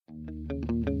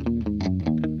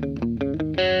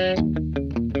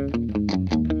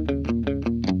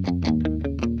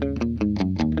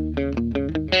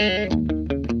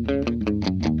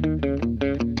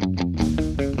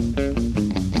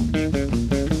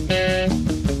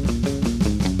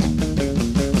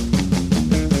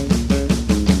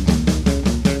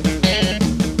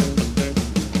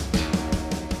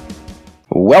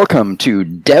Welcome to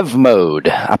Dev Mode,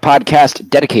 a podcast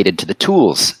dedicated to the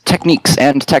tools, techniques,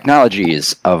 and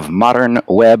technologies of modern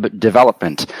web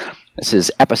development. This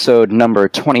is episode number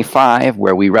 25,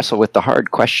 where we wrestle with the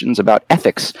hard questions about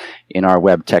ethics in our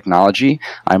web technology.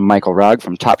 I'm Michael Rogg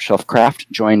from Top Shelf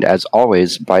Craft, joined as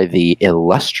always by the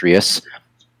illustrious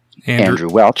Andrew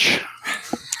Welch.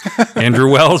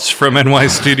 Andrew Welch from NY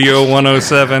Studio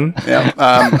 107.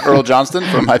 Yeah, Earl Johnston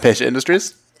from Hypatia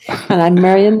Industries. And I'm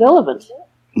Marian Milivant.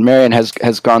 Marian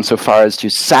has gone so far as to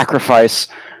sacrifice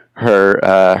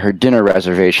her dinner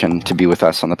reservation to be with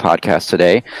us on the podcast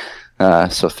today.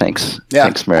 So thanks,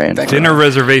 Marian. Dinner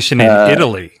reservation in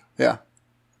Italy. Yeah,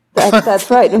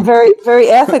 that's right, and very, very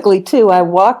ethically too. I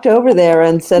walked over there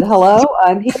and said, "Hello,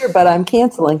 I'm here, but I'm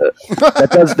canceling." That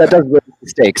does raise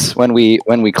mistakes when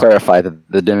we clarify that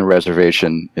the dinner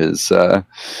reservation is a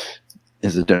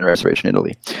dinner reservation in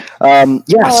Italy.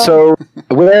 So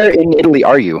where in Italy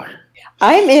are you?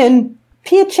 I'm in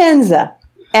Piacenza,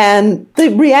 and the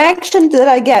reaction that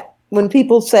I get when I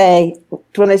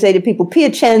say to people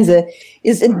Piacenza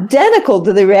is identical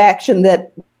to the reaction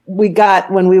that we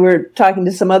got when we were talking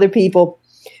to some other people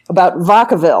about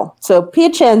Vacaville. So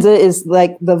Piacenza is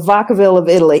like the Vacaville of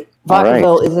Italy.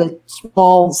 Vacaville is a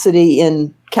small city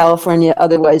in California,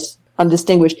 otherwise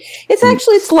undistinguished.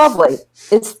 It's lovely.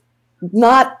 It's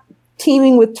not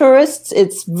teeming with tourists.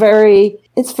 It's very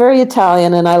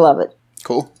Italian, and I love it.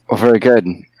 Cool. Well, very good.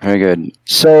 Very good.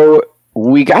 So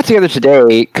we got together today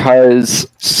because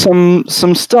some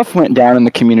stuff went down in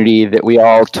the community that we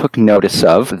all took notice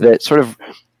of that sort of,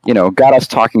 got us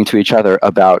talking to each other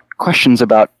about questions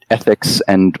about ethics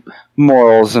and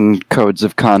morals and codes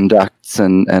of conduct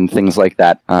and things like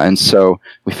that. And so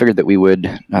we figured that we would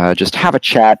just have a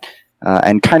chat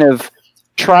and kind of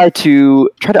try to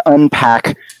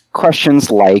unpack questions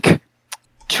like,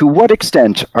 to what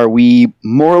extent are we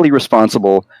morally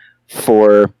responsible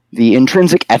for the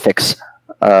intrinsic ethics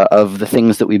of the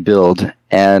things that we build,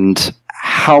 and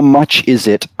how much is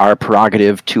it our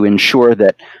prerogative to ensure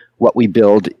that what we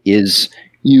build is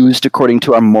used according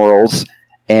to our morals,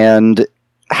 and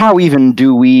how even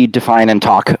do we define and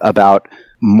talk about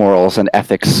morals and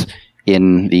ethics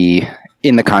in the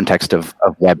context of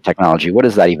web technology? What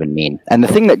does that even mean? And the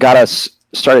thing that got us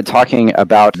started talking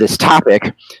about this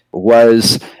topic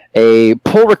was a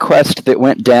pull request that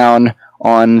went down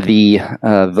on the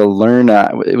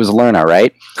Lerna. It was Lerna,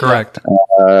 right? Correct.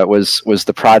 Was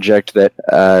the project that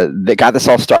got this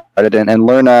all started, and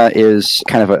Lerna is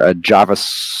kind of a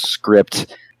JavaScript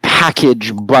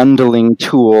package bundling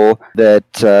tool that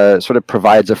sort of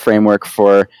provides a framework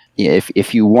for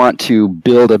if you want to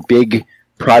build a big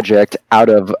project out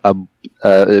of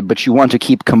but you want to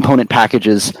keep component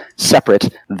packages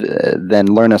separate, then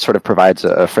Lerna sort of provides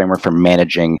a framework for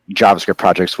managing JavaScript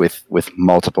projects with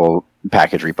multiple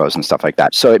package repos and stuff like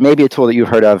that. So it may be a tool that you've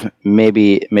heard of,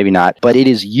 maybe not, but it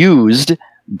is used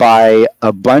by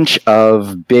a bunch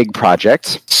of big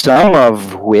projects, some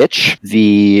of which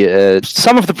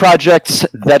some of the projects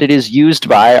that it is used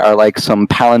by are like some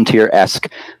Palantir-esque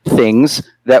things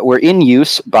that were in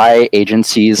use by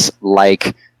agencies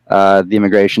like the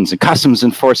Immigrations and Customs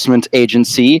Enforcement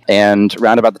Agency, and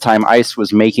around about the time ICE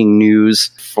was making news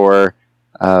for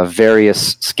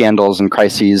various scandals and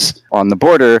crises on the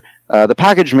border, the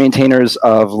package maintainers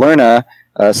of Lerna,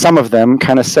 some of them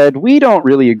kind of said, we don't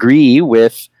really agree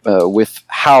with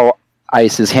how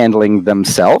ICE is handling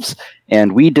themselves,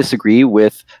 and we disagree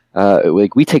with,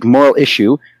 we take moral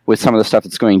issue with some of the stuff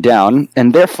that's going down,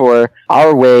 and therefore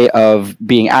our way of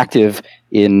being active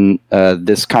in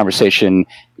this conversation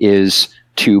is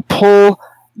to pull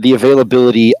the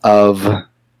availability of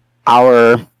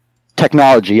our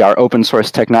technology, our open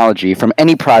source technology, from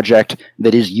any project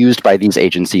that is used by these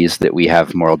agencies that we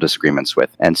have moral disagreements with.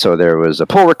 And so there was a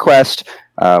pull request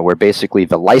where basically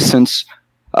the license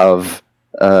of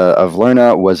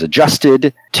Lerna was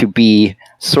adjusted to be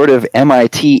sort of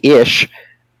MIT-ish,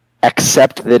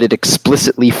 except that it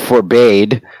explicitly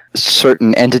forbade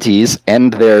certain entities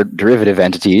and their derivative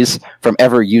entities from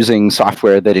ever using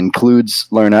software that includes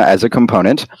Lerna as a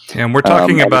component. And we're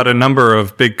talking about a number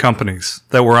of big companies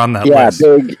that were on that list.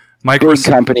 Big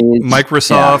companies.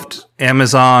 Microsoft,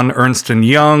 Amazon, Ernst &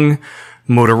 Young,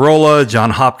 Motorola,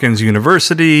 Johns Hopkins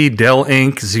University, Dell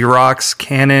Inc., Xerox,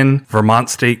 Canon, Vermont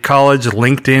State College,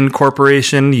 LinkedIn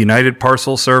Corporation, United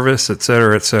Parcel Service, et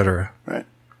cetera, et cetera. Right.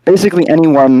 Basically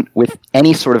anyone with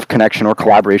any sort of connection or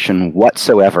collaboration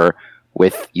whatsoever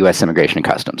with U.S. Immigration and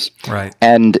Customs. Right.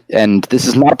 And this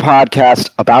is not a podcast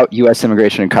about U.S.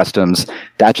 Immigration and Customs.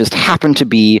 That just happened to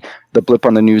be the blip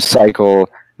on the news cycle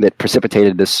that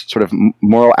precipitated this sort of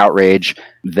moral outrage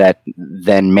that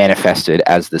then manifested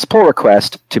as this pull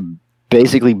request to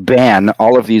basically ban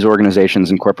all of these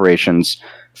organizations and corporations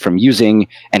from using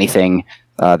anything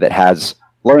that has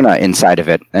Lerna inside of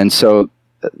it. And so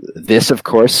this, of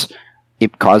course,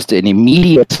 it caused an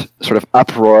immediate sort of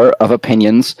uproar of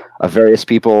opinions of various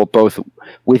people, both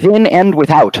within and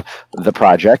without the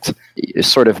project,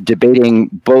 sort of debating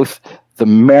both the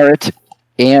merit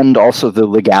and also the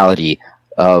legality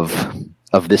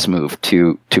of this move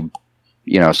to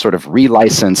sort of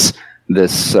relicense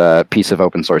this piece of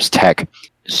open source tech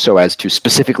so as to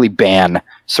specifically ban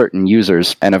certain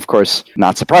users. And of course,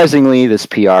 not surprisingly, this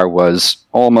PR was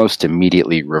almost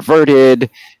immediately reverted,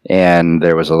 and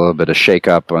there was a little bit of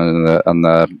shakeup on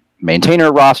the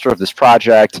maintainer roster of this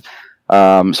project.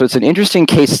 So it's an interesting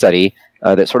case study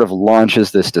that sort of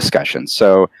launches this discussion.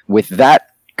 So with that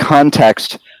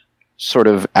context sort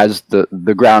of as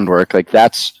the groundwork, like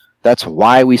that's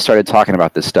why we started talking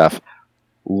about this stuff.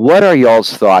 What are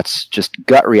y'all's thoughts, just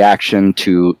gut reaction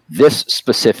to this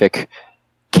specific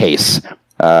case?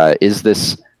 Is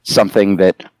this something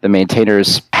that the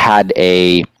maintainers had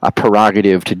a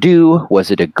prerogative to do?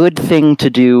 Was it a good thing to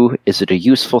do? Is it a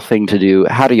useful thing to do?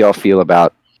 How do y'all feel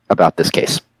about this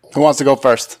case? Who wants to go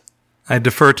first? I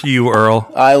defer to you,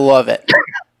 Earl. I love it.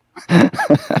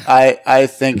 I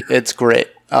think it's great.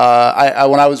 When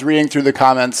I was reading through the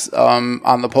comments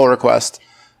on the pull request,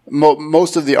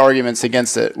 most of the arguments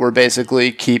against it were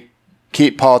basically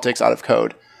keep politics out of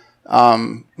code,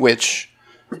 which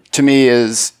to me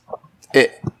is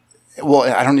it. Well,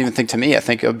 I don't even think to me. I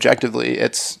think objectively,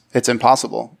 it's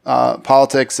impossible.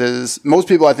 Politics is, most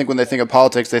people, I think, when they think of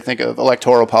politics, they think of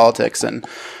electoral politics and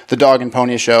the dog and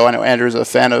pony show. I know Andrew's a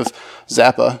fan of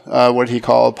Zappa. What did he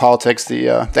call politics? The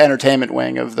entertainment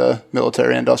wing of the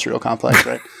military-industrial complex,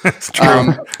 right? That's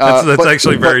true. That's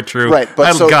actually very true. Right.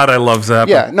 God, I love Zappa.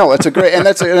 Yeah, no, it's a great, and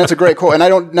that's a great quote. And I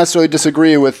don't necessarily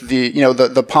disagree with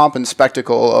the pomp and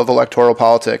spectacle of electoral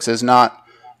politics is not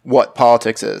what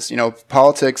politics is.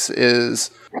 Politics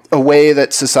is a way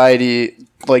that society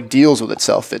deals with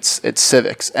itself. It's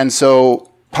civics. And so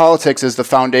politics is the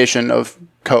foundation of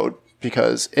code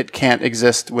because it can't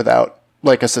exist without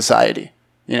a society.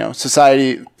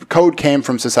 Code came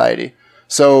from society.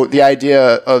 So the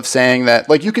idea of saying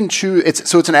that you can choose,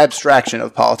 it's an abstraction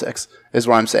of politics is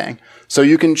what I'm saying. So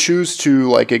you can choose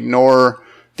to ignore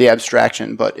the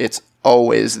abstraction, but it's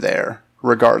always there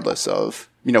regardless of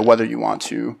whether you want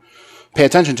to pay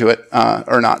attention to it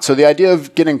or not. So the idea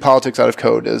of getting politics out of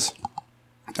code is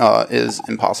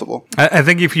impossible. I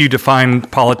think if you define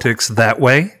politics that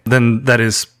way, then that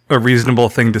is a reasonable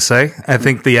thing to say. I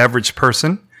think the average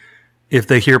person, if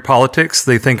they hear politics,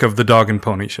 they think of the dog and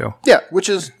pony show. Yeah, which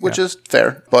is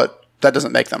fair, but that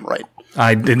doesn't make them right.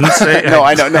 I didn't say. No,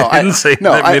 I know. No, I didn't say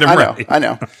that made them right. I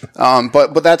know.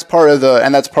 But that's part of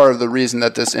the reason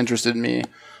that this interested me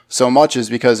so much is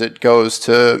because it goes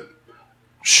to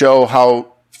show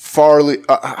how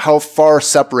far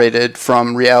separated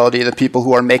from reality the people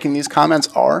who are making these comments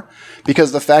are,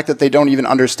 because the fact that they don't even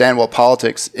understand what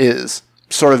politics is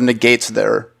sort of negates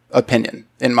their opinion,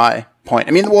 in my point.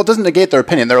 I mean, well, it doesn't negate their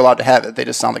opinion. They're allowed to have it. They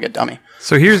just sound like a dummy.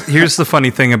 So here's the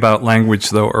funny thing about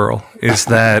language, though, Earl, is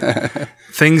that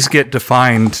things get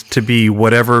defined to be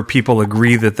whatever people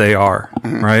agree that they are,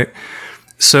 right?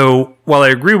 So while I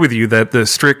agree with you that the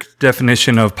strict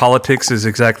definition of politics is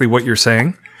exactly what you're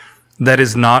saying, that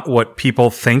is not what people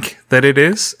think that it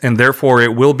is, and therefore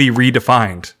it will be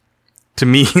redefined to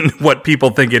mean what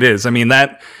people think it is. I mean,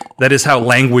 that is how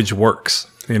language works,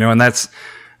 and that's,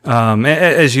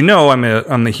 as you know,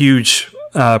 I'm a huge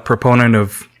proponent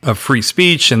of free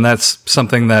speech, and that's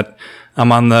something that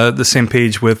I'm on the same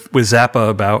page with Zappa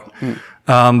about.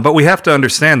 But we have to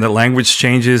understand that language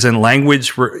changes, and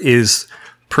language is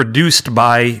produced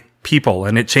by people,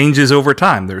 and it changes over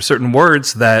time. There are certain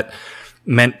words that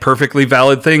meant perfectly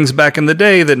valid things back in the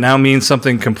day that now mean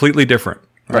something completely different,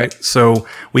 right? So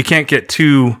we can't get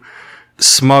too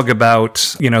smug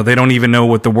about, they don't even know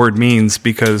what the word means,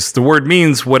 because the word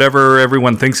means whatever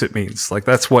everyone thinks it means.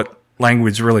 That's what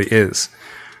language really is.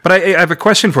 But I have a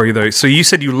question for you, though. So you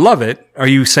said you love it. Are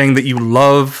you saying that you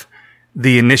love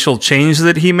the initial change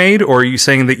that he made, or are you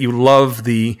saying that you love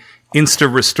the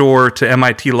Insta restore to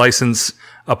MIT license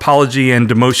apology and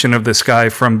demotion of this guy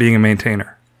from being a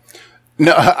maintainer.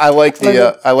 No, I like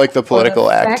the political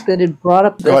the act. fact that it brought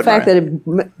up the fact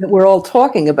that we're all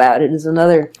talking about it is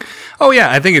another. Oh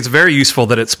yeah, I think it's very useful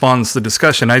that it spawns the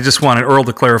discussion. I just wanted Earl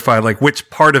to clarify, like, which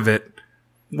part of it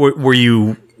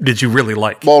did you really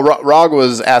like? Well, Rog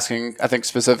was asking, I think,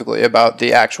 specifically about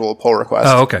the actual pull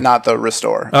request, not the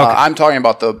restore. Okay. I'm talking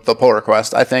about the pull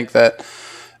request. I think that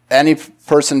any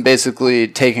person basically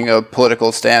taking a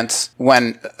political stance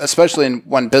especially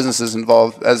when business is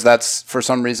involved, as that's for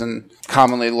some reason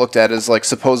commonly looked at as like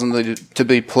supposedly to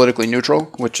be politically neutral,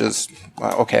 which is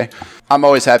okay. I'm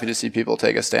always happy to see people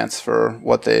take a stance for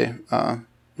what they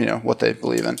what they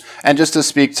believe in. And just to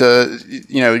speak to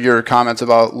your comments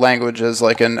about language as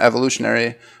like an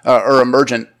evolutionary or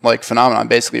emergent like phenomenon,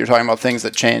 basically you're talking about things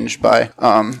that change by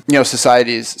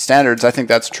society's standards. I think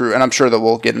that's true, and I'm sure that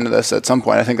we'll get into this at some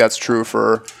point. I think that's true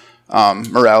for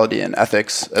morality and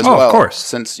ethics as well. Of course,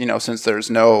 since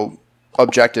there's no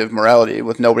objective morality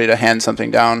with nobody to hand something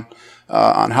down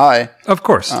on high. Of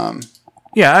course.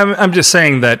 Yeah, I'm just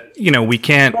saying that, we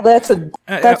can't... Well,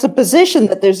 that's a position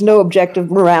that there's no objective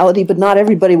morality, but not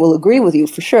everybody will agree with you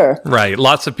for sure. Right.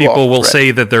 Lots of people will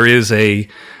say that there is a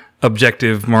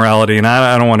objective morality, and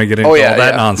I don't want to get into all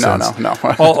that nonsense. No.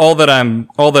 all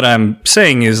that I'm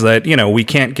saying is that, we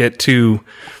can't get too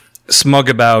smug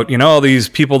about, these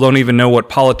people don't even know what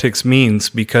politics means,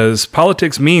 because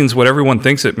politics means what everyone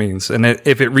thinks it means. And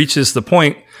if it reaches the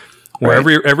point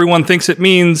where everyone thinks it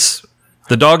means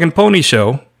the dog and pony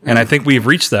show, and I think we've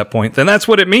reached that point, then that's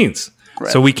what it means.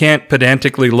 Right. So we can't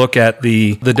pedantically look at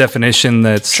the definition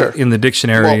that's in the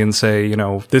dictionary and say,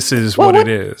 this is what it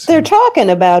is. They're talking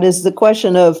about is the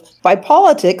question of, by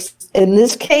politics, in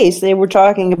this case, they were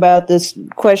talking about this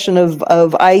question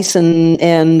of ICE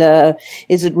and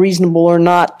is it reasonable or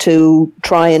not to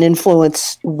try and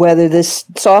influence whether this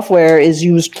software is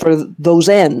used for those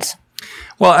ends.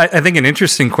 Well, I think an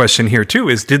interesting question here, too,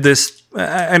 is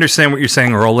I understand what you're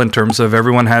saying, Earl, in terms of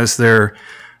everyone has their,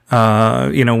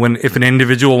 if an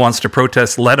individual wants to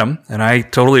protest, let them. And I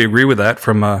totally agree with that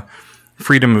from a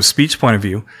freedom of speech point of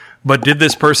view. But did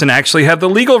this person actually have the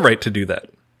legal right to do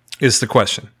that, is the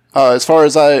question. As far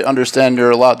as I understand,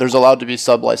 there's allowed to be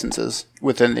sub-licenses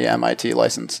within the MIT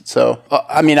license. So,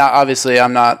 obviously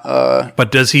I'm not...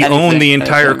 but does he own the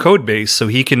entire code base so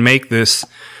he can make this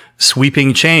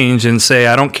sweeping change and say,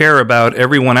 I don't care about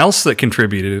everyone else that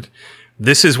contributed.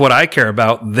 This is what I care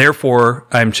about. Therefore,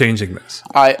 I'm changing this.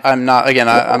 I'm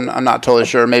not totally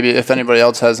sure. Maybe if anybody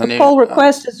else has any. The pull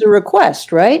request is a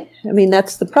request, right?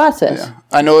 That's the process. Yeah.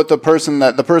 I know that the person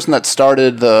that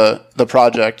started the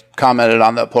project commented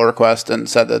on the pull request and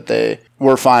said that they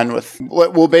were fine with,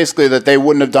 basically that they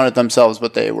wouldn't have done it themselves,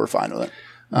 but they were fine with it.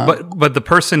 But the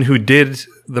person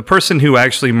who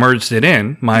actually merged it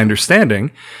in, my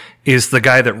understanding, is the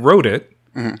guy that wrote it,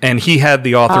 and he had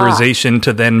the authorization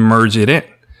to then merge it in.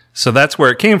 So that's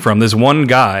where it came from. This one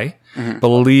guy,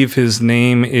 believe his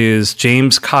name is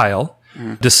James Kyle,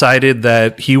 decided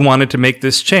that he wanted to make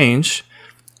this change,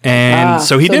 and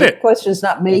so he did it. The question is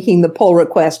not making the pull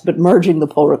request, but merging the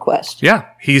pull request. Yeah.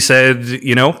 He said,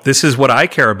 this is what I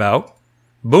care about.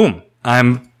 Boom.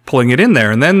 I'm pulling it in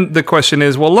there. And then the question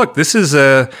is, well, look, this is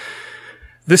a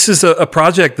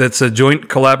project that's a joint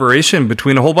collaboration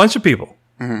between a whole bunch of people.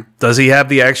 Does he have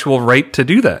the actual right to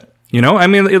do that?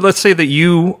 Let's say that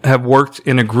you have worked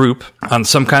in a group on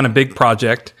some kind of big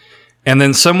project, and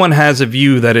then someone has a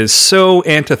view that is so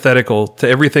antithetical to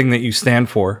everything that you stand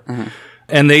for,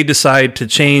 and they decide to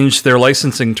change their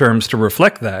licensing terms to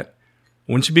reflect that.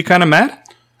 Wouldn't you be kind of mad?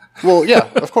 Well, yeah,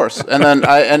 of course. And then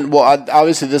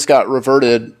obviously this got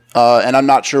reverted. And I'm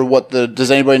not sure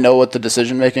does anybody know what the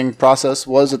decision-making process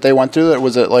was that they went through?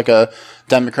 Was it like a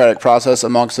democratic process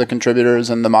amongst the contributors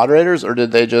and the moderators, or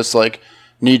did they just like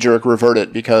knee-jerk revert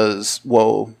it because,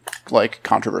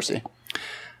 controversy?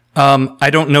 I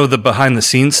don't know the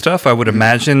behind-the-scenes stuff. I would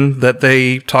imagine that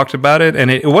they talked about it, and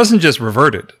it wasn't just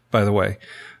reverted, by the way.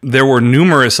 There were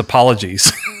numerous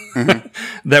apologies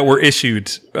that were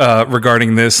issued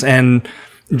regarding this, and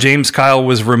James Kyle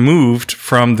was removed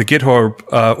from the GitHub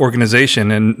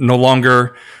organization and no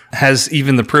longer has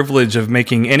even the privilege of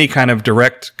making any kind of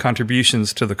direct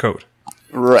contributions to the code.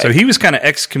 Right. So he was kind of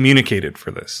excommunicated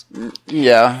for this.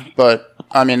 Yeah, but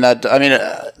that's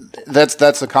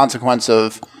the consequence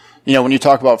of, when you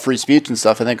talk about free speech and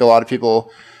stuff, I think a lot of people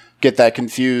get that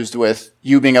confused with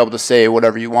you being able to say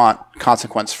whatever you want,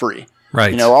 consequence free.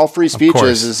 Right. You know, all free speech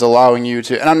course. is allowing you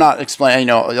to, and I'm not explaining, you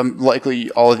know, likely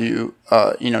all of you,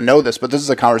 know this, but this is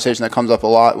a conversation that comes up a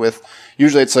lot with,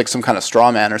 usually it's like some kind of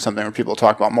straw man or something where people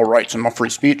talk about more rights and more free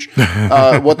speech.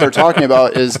 What they're talking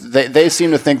about is they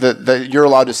seem to think that you're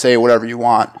allowed to say whatever you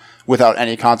want without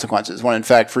any consequences, when in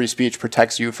fact free speech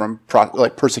protects you from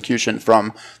persecution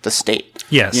from the state.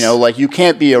 Yes. You know, like you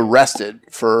can't be arrested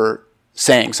for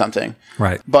saying something.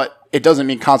 Right. But it doesn't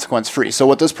mean consequence free. So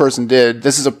what this person did,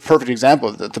 this is a perfect example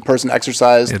of that. The person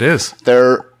exercised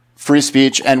their free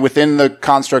speech, and within the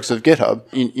constructs of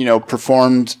GitHub,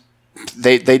 performed.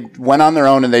 They went on their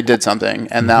own and they did something,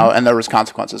 and there was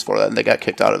consequences for that, and they got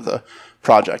kicked out of the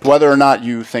project. Whether or not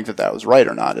you think that was right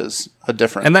or not is a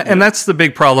different. And that's the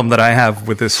big problem that I have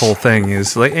with this whole thing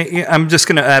is like I'm just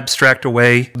going to abstract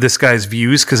away this guy's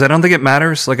views because I don't think it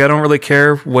matters. Like I don't really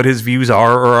care what his views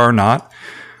are or are not.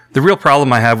 The real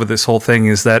problem I have with this whole thing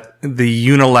is that the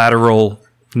unilateral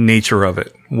nature of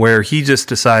it, where he just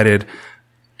decided,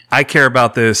 I care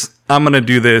about this, I'm going to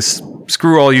do this,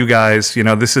 screw all you guys,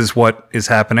 this is what is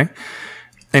happening.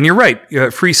 And you're right,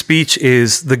 free speech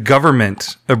is the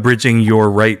government abridging your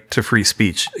right to free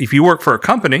speech. If you work for a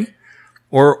company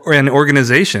or an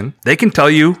organization, they can tell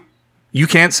you you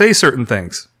can't say certain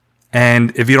things.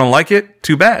 And if you don't like it,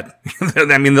 too bad.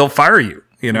 I mean, they'll fire you.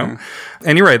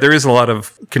 And you're right. There is a lot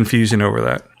of confusion over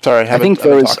that. Sorry, I think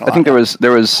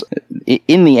there was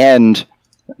in the end,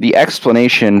 the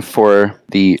explanation for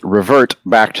the revert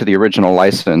back to the original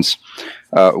license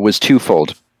was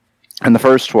twofold. And the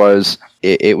first was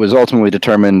it was ultimately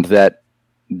determined that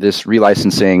this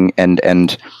relicensing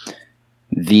and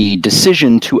the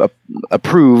decision to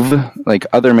approve, like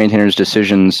other maintainers'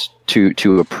 decisions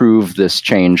to approve this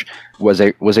change, was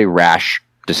a rash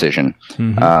decision,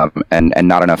 and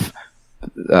not enough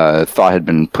thought had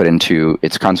been put into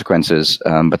its consequences.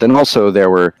 But then also there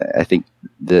were, I think,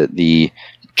 the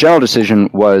general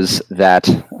decision was that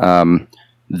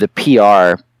the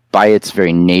PR, by its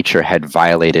very nature, had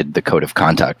violated the code of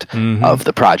conduct of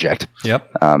the project. Yep.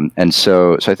 And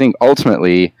so I think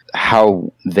ultimately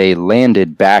how they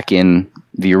landed back in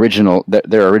the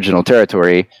their original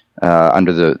territory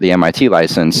under the MIT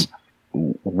license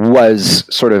was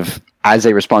sort of as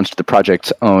a response to the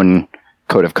project's own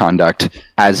code of conduct,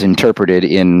 as interpreted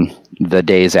in the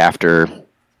days after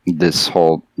this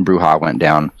whole brouhaha went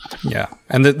down. Yeah.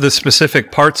 And the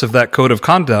specific parts of that code of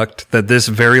conduct that this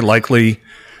very likely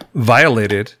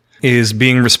violated is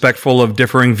being respectful of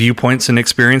differing viewpoints and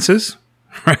experiences,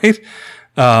 right?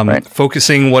 Right.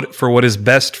 Focusing what is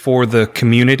best for the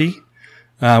community,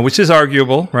 which is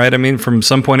arguable, right? I mean, from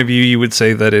some point of view, you would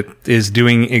say that it is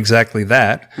doing exactly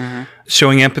that.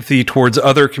 Showing empathy towards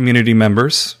other community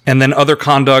members, and then other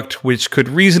conduct which could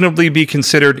reasonably be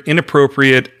considered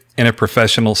inappropriate in a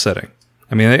professional setting.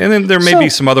 I mean, and then there may be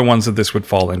some other ones that this would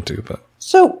fall into, but.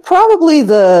 So probably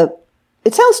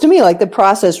it sounds to me like the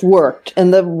process worked,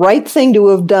 and the right thing to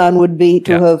have done would be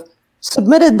to have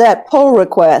submitted that pull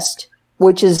request,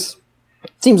 which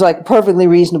seems like a perfectly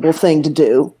reasonable thing to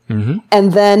do,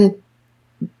 and then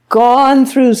gone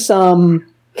through some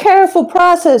careful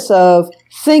process of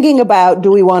thinking about,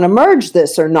 do we want to merge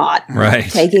this or not? Right.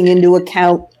 Taking into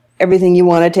account everything you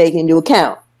want to take into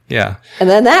account. Yeah. And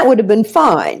then that would have been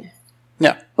fine.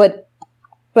 Yeah. But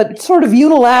sort of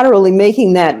unilaterally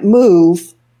making that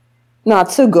move,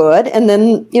 not so good. And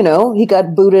then, he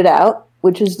got booted out,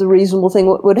 which is the reasonable thing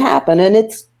what would happen. And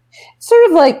it's sort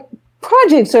of like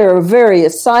projects are of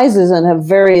various sizes and have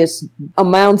various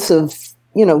amounts of,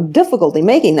 difficulty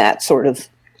making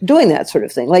doing that sort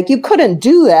of thing. Like you couldn't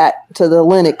do that to the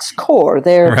Linux core.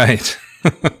 They're right.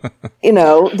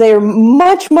 They're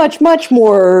much, much, much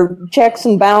more checks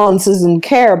and balances and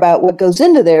care about what goes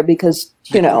into there because,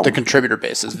 the contributor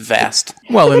base is vast.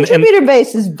 Well, the contributor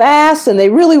base is vast, and they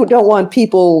really don't want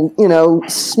people,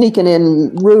 sneaking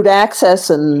in root access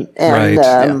and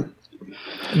right.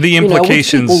 The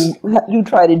implications you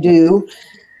try to do.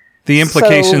 The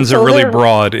implications are really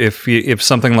broad if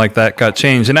something like that got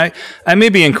changed. And I may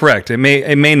be incorrect. It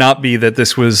may not be that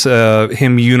this was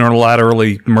him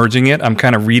unilaterally merging it. I'm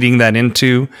kind of reading that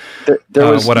into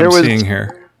what I'm seeing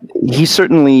here. He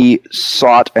certainly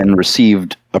sought and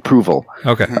received approval.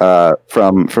 Okay.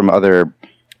 From other,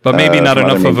 but maybe not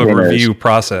enough of a review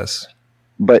process.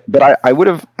 But I would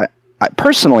have.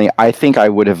 Personally, I think I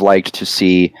would have liked to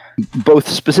see, both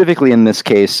specifically in this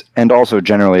case and also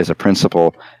generally as a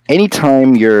principle,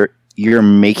 anytime you're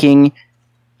making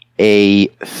a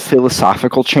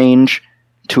philosophical change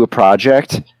to a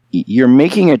project, you're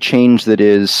making a change that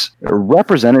is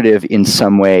representative in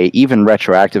some way, even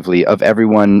retroactively, of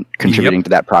everyone contributing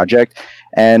to that project.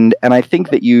 And I think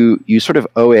that you sort of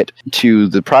owe it to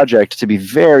the project to be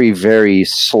very, very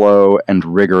slow and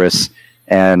rigorous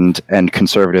and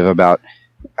conservative about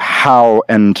how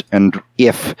and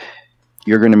if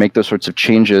you're going to make those sorts of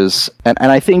changes. And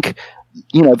I think,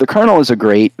 the kernel is a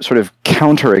great sort of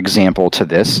counterexample to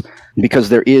this, because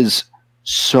there is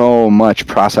so much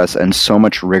process and so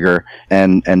much rigor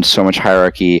and so much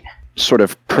hierarchy sort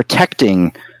of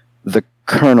protecting the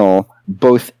kernel,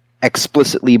 both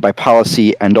explicitly by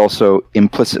policy and also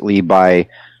implicitly by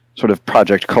sort of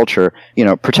project culture,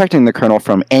 protecting the kernel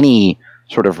from any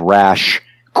sort of rash,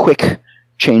 quick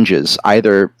changes,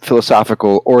 either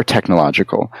philosophical or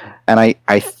technological. And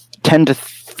I tend to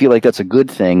feel like that's a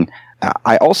good thing.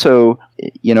 I also,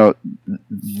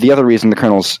 the other reason the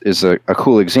kernel is a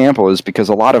cool example is because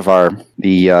a lot of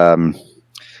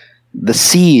the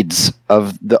seeds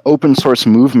of the open source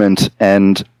movement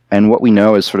and what we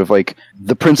know is sort of like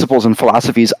the principles and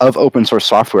philosophies of open source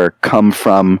software come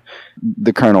from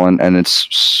the kernel and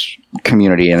its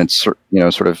community and its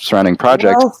sort of surrounding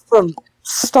project. Well, from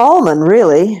Stallman,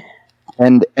 really.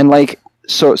 And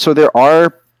so there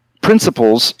are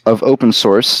principles of open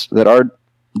source that are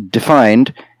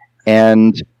defined,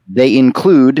 and they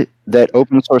include that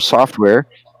open source software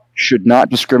should not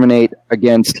discriminate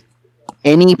against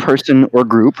any person or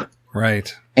group,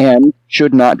 right, and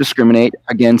should not discriminate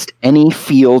against any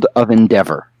field of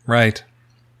endeavor, right.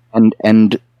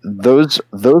 And those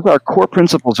are core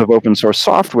principles of open source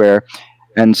software,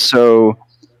 and so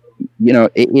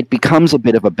it becomes a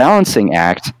bit of a balancing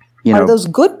act. Are those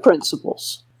good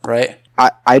principles? Right.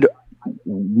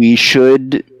 We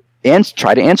should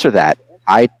try to answer that.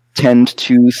 I tend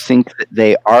to think that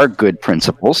they are good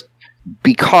principles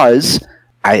because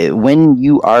when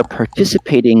you are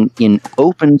participating in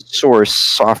open source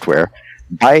software,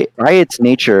 by its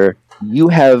nature, you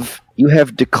have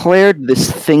declared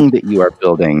this thing that you are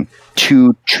building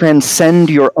to transcend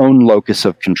your own locus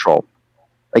of control.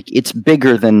 Like, it's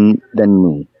bigger than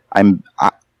me.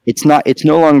 It's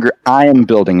no longer I am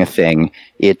building a thing.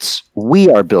 It's we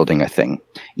are building a thing.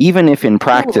 Even if in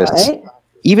practice,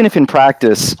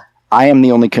 I am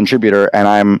the only contributor and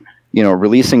I'm,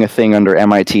 releasing a thing under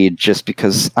MIT just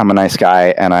because I'm a nice guy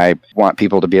and I want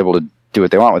people to be able to do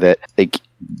what they want with it. Like,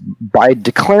 by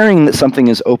declaring that something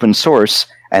is open source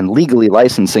and legally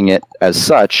licensing it as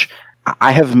such,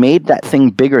 I have made that thing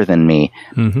bigger than me.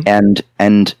 Mm-hmm.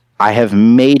 And I have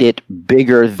made it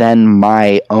bigger than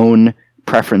my own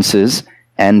preferences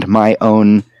and my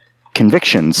own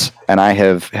convictions, and I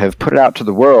have put it out to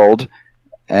the world,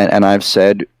 and I've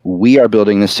said, we are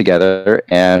building this together,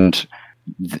 and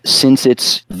since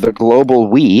it's the global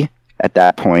we at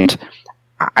that point,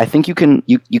 I think you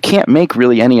can't make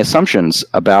really any assumptions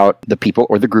about the people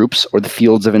or the groups or the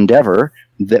fields of endeavor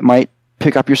that might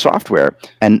pick up your software,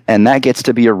 and that gets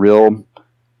to be a real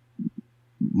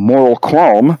moral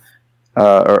qualm,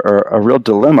 or a real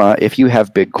dilemma if you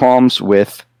have big qualms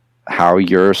with how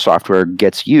your software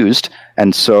gets used.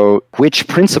 And so which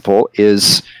principle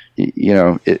is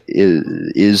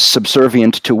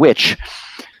subservient to which?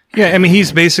 Yeah, I mean,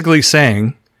 he's basically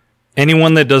saying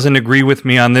anyone that doesn't agree with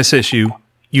me on this issue,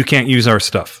 you can't use our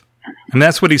stuff. And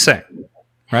that's what he's saying,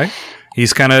 right?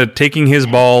 He's kind of taking his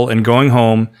ball and going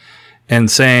home and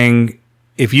saying,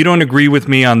 if you don't agree with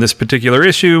me on this particular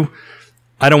issue,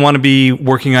 I don't want to be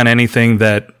working on anything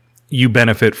that you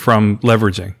benefit from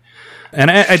leveraging. And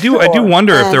I do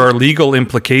wonder if there are legal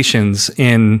implications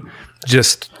in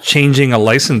just changing a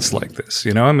license like this.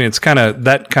 I mean, it's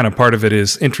that kind of part of it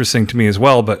is interesting to me as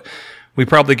well, but we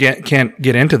probably can't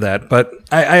get into that. But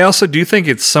I also do think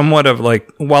it's somewhat of like,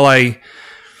 while I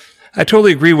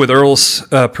totally agree with Earl's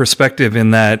perspective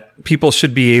in that people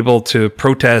should be able to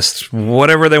protest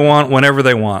whatever they want, whenever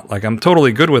they want. Like, I'm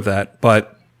totally good with that,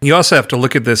 but you also have to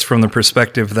look at this from the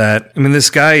perspective that, I mean, this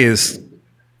guy is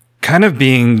kind of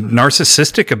being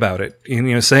narcissistic about it,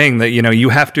 saying that, you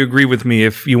have to agree with me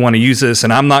if you want to use this,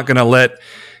 and I'm not going to let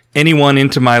anyone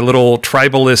into my little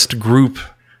tribalist group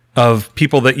of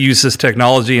people that use this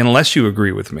technology unless you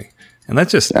agree with me. And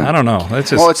that's just, I don't know.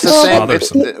 That's just it's the same.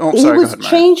 He was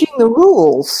changing the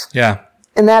rules. Yeah.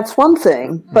 And that's one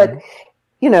thing. But,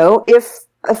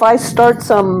 if I start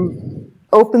some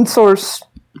open source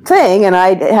thing and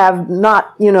I have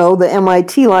not, the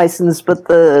MIT license, but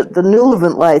the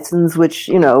Nulevant license, which,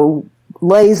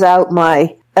 lays out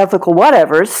my ethical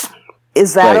whatevers,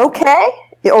 is that okay?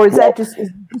 Or is that just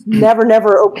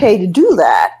never okay to do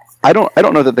that? I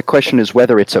don't know that the question is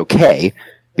whether it's okay,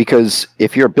 because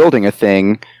if you're building a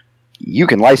thing, you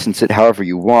can license it however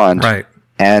you want, right?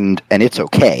 And it's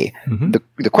okay. Mm-hmm.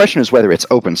 The question is whether it's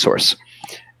open source,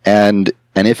 and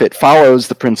if it follows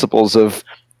the principles of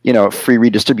free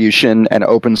redistribution and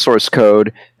open source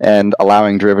code and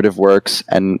allowing derivative works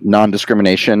and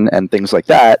non-discrimination and things like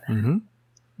that,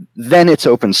 then it's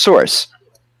open source.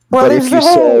 Well, but if you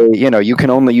say, you can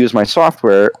only use my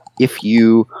software if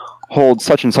you hold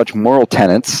such and such moral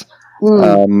tenets,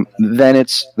 then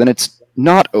it's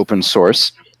not open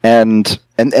source. And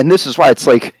this is why it's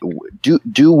like,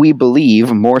 do we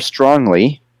believe more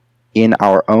strongly in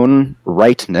our own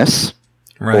rightness,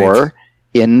 or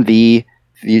in the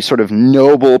sort of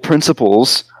noble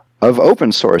principles of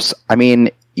open source? I mean,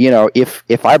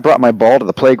 if I brought my ball to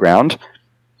the playground,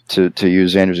 to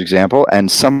use Andrew's example,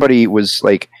 and somebody was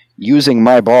like using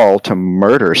my ball to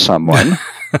murder someone,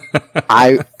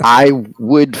 I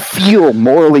would feel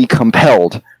morally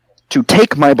compelled to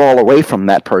take my ball away from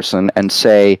that person and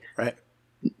say,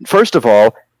 first of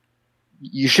all,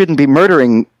 you shouldn't be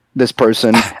murdering this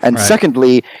person, and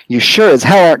secondly, you sure as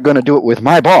hell aren't going to do it with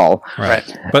my ball.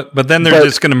 But then they're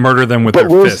just going to murder them with their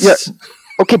fists. Yeah,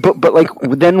 okay, but like,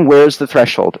 then where's the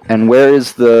threshold, and where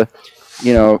is the,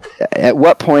 at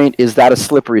what point is that a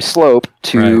slippery slope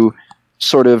to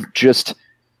sort of just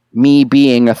me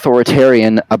being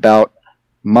authoritarian about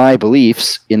my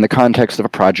beliefs in the context of a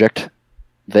project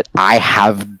that I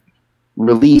have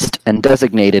released and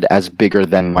designated as bigger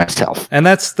than myself? And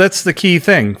that's the key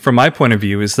thing from my point of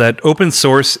view, is that open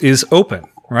source is open,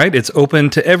 right? It's open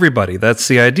to everybody. That's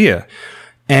the idea.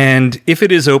 And if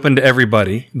it is open to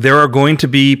everybody, there are going to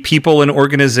be people and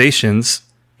organizations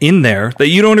in there that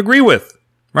you don't agree with,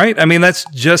 right? I mean, that's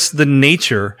just the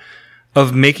nature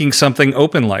of making something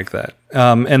open like that.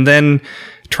 And then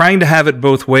trying to have it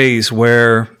both ways,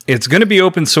 where it's going to be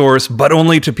open source, but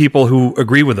only to people who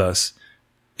agree with us.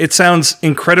 It sounds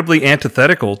incredibly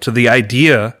antithetical to the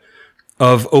idea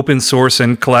of open source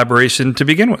and collaboration to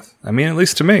begin with. I mean, at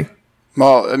least to me.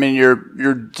 Well, I mean,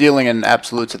 you're dealing in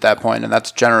absolutes at that point, and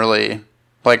that's generally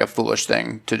like a foolish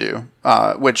thing to do.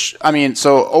 Which, I mean,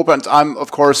 I'm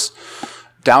of course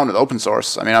down with open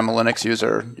source. I mean, I'm a Linux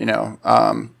user,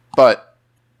 but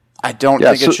I don't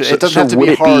think it doesn't have to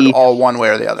be hard all one way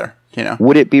or the other.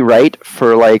 Would it be right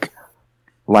for like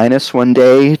Linus one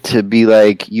day to be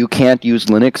like, you can't use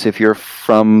Linux if you're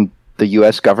from the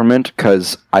U.S. government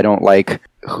because I don't like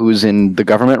who's in the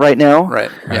government right now?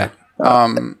 Right. Yeah.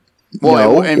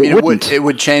 It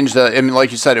would change the. I mean,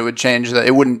 like you said, it would change the.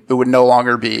 It would no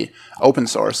longer be open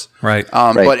source. Right.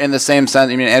 But in the same sense,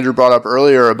 I mean, Andrew brought up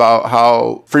earlier about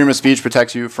how freedom of speech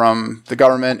protects you from the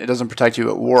government. It doesn't protect you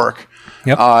at work.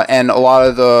 Yep. And a lot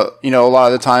of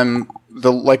the time,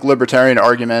 the like libertarian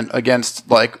argument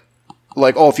against like,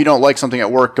 oh, if you don't like something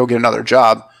at work, go get another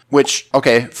job. Which,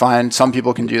 okay, fine. Some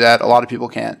people can do that. A lot of people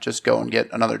can't just go and get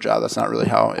another job. That's not really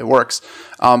how it works.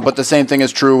 But the same thing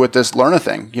is true with this Learner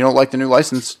thing. You don't like the new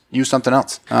license, use something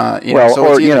else.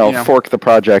 Fork the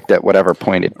project at whatever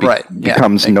point it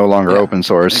becomes no longer open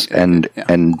source. And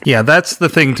yeah, that's the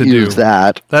thing to use do.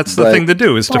 That's the thing to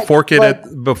do, is to fork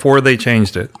it before they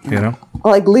changed it.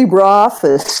 Like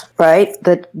LibreOffice, right?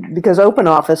 That because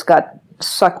OpenOffice got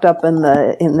sucked up in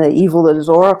the evil that is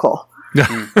Oracle.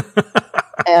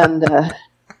 And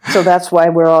so that's why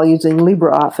we're all using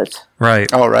LibreOffice. Right.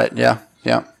 Oh, right. Yeah.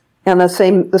 Yeah. And the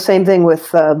same thing with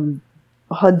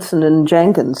Hudson and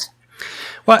Jenkins.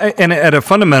 Well, and at a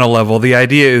fundamental level, the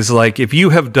idea is like, if you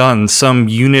have done some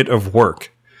unit of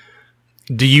work,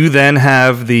 do you then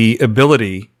have the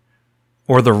ability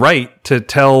or the right to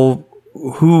tell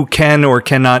who can or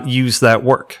cannot use that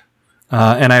work?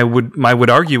 And I would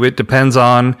argue it depends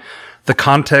on the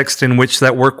context in which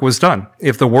that work was done.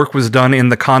 If the work was done in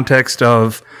the context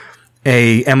of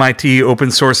a MIT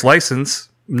open source license,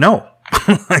 no.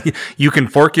 You can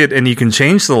fork it and you can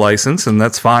change the license, and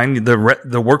that's fine.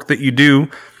 The work that you do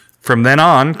from then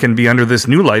on can be under this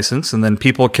new license, and then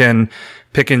people can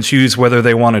pick and choose whether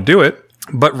they want to do it.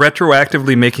 But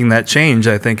retroactively making that change,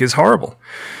 I think, is horrible,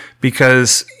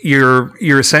 because you're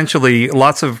essentially,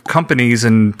 lots of companies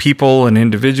and people and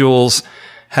individuals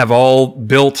have all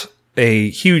built a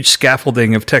huge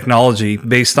scaffolding of technology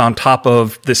based on top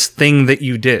of this thing that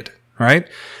you did, right?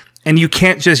 And you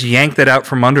can't just yank that out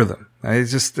from under them.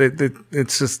 It's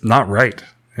just not right,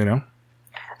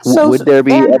 So, would there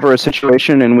be ever a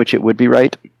situation in which it would be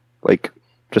right? Like,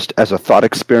 just as a thought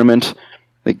experiment,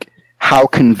 like, how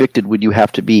convicted would you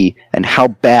have to be, and how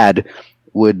bad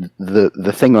would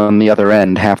the thing on the other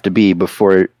end have to be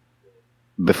before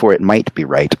it might be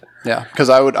right? Yeah, because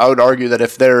I would argue that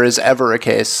if there is ever a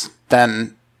case,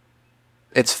 then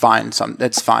it's fine.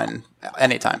 It's fine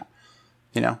anytime.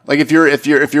 Like if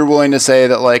you're willing to say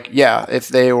that, like, yeah, if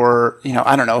they were,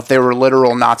 I don't know, if they were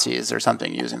literal Nazis or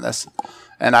something using this,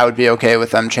 and I would be okay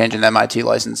with them changing the MIT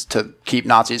license to keep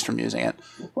Nazis from using it.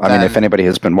 I mean, if anybody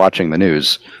has been watching the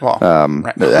news, Well,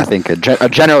 right. I think a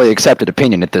generally accepted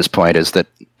opinion at this point is that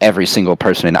every single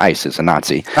person in ICE is a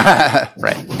Nazi.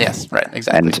 Right. Yes. Right.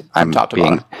 Exactly. And I'm top to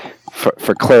being, bottom.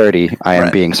 for clarity, I am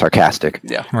Right. being sarcastic.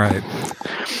 Yeah. Right.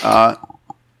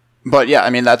 But yeah, I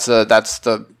mean that's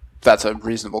a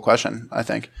reasonable question, I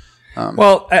think.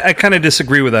 Well, I kind of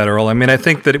disagree with that, Earl. I mean, I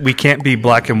think that we can't be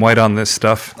black and white on this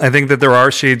stuff. I think that there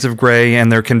are shades of gray,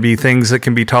 and there can be things that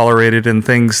can be tolerated and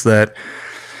things that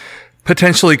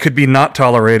potentially could be not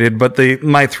tolerated. But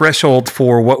my threshold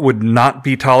for what would not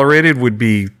be tolerated would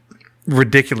be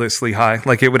ridiculously high.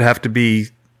 Like, it would have to be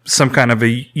some kind of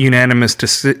a unanimous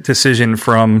decision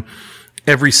from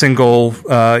every single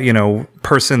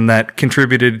person that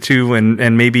contributed to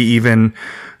and maybe even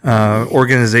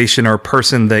organization or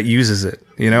person that uses it.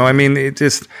 I mean, it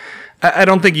just, I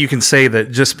don't think you can say that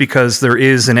just because there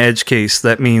is an edge case,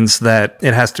 that means that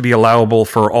it has to be allowable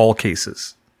for all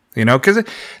cases. Because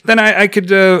then I could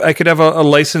have a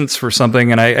license for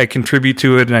something and I contribute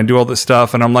to it and I do all this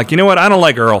stuff and I'm like, you know what? I don't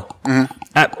like Earl.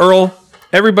 Mm-hmm. Earl,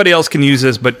 everybody else can use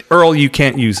this, but Earl, you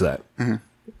can't use that. Mm-hmm.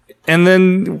 And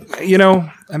then,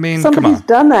 I mean, somebody's come on.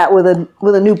 done that with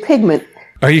a new pigment.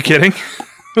 Are you kidding?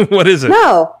 What is it?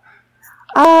 No,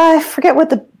 I forget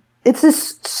what it's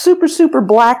this super, super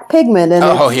black pigment, and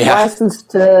it's licensed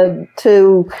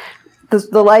to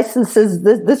the license says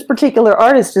this particular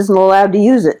artist isn't allowed to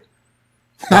use it.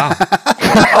 Wow.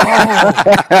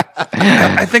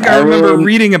 I think I remember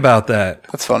reading about that.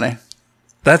 That's funny.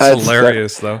 That's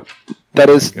hilarious, though. That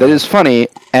is funny,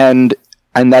 and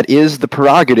that is the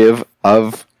prerogative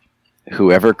of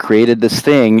whoever created this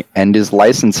thing and is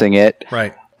licensing it.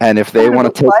 Right. And if they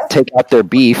want to take out their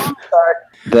beef,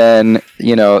 then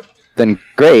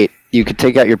great. You could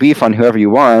take out your beef on whoever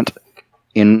you want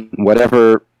in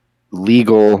whatever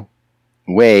legal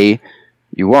way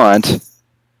you want,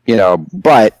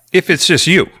 but if it's just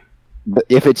you. But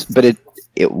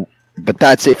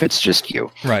that's if it's just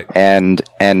you. Right. And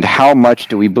how much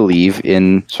do we believe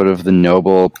in sort of the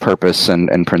noble purpose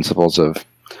and principles of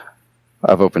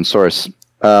open source?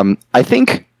 I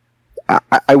think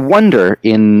I wonder,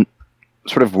 in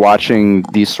sort of watching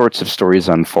these sorts of stories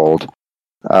unfold,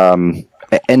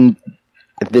 and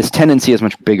this tendency is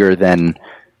much bigger than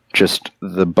just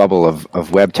the bubble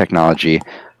of web technology,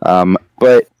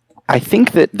 but I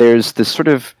think that there's this sort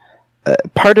of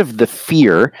part of the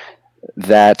fear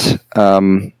that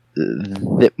that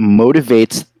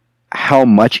motivates how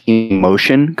much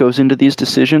emotion goes into these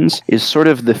decisions is sort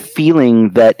of the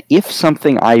feeling that if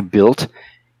something I built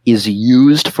is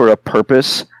used for a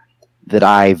purpose that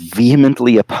I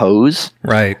vehemently oppose,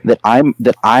 right, that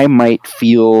I might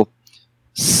feel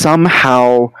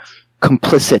somehow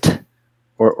complicit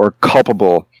or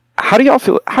culpable. How do y'all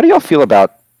feel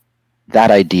about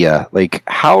that idea? Like,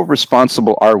 how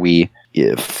responsible are we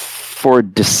for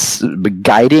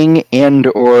guiding and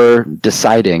or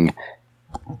deciding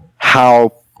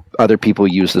how other people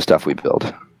use the stuff we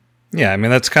build? Yeah, I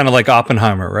mean, that's kind of like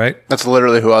Oppenheimer, right? That's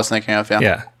literally who I was thinking of,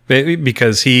 Yeah,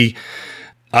 because he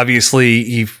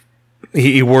obviously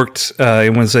he worked,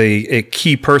 it was a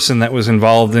key person that was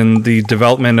involved in the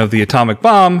development of the atomic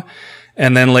bomb,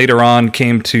 and then later on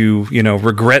came to,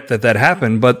 regret that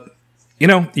happened. But,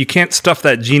 you can't stuff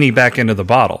that genie back into the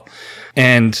bottle.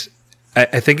 And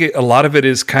I think a lot of it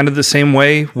is kind of the same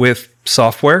way with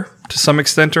software to some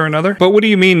extent or another. But what do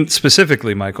you mean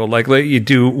specifically, Michael? Like,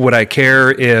 would I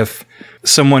care if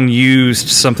someone used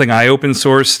something I open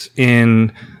sourced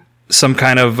in some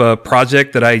kind of a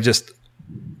project that I just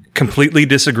completely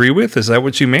disagree with? Is that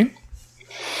what you mean?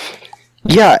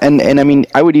 Yeah, and I mean,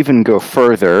 I would even go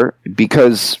further,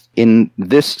 because in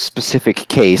this specific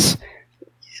case,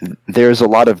 there's a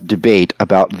lot of debate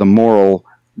about the moral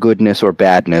goodness or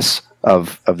badness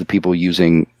of the people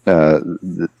using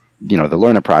the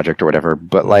Lerna project or whatever,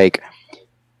 but like,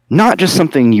 not just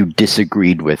something you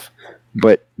disagreed with,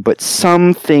 but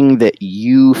something that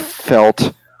you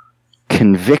felt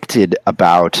convicted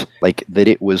about, like that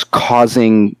it was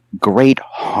causing great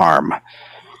harm.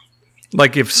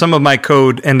 Like if some of my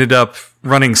code ended up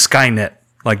running Skynet,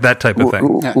 like that type of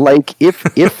thing. Like if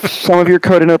some of your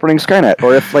code ended up running Skynet,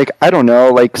 or if, like, I don't know,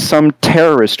 like some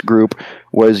terrorist group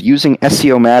was using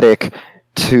SEOmatic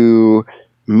to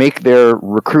make their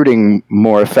recruiting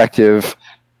more effective,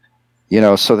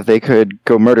 so that they could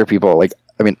go murder people. Like,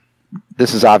 I mean,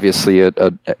 this is obviously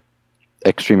a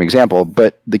extreme example,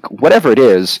 but whatever it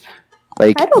is,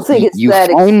 like, I don't think it's you that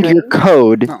find extreme. your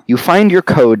code, you find your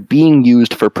code being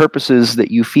used for purposes that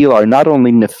you feel are not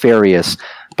only nefarious,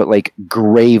 but like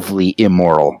gravely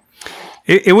immoral.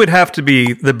 It would have to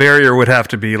be, the barrier would have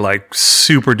to be like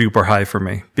super duper high for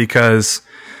me because,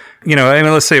 you know, I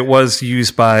mean, let's say it was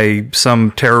used by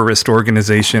some terrorist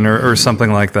organization or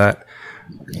something like that.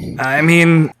 I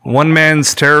mean, one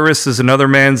man's terrorist is another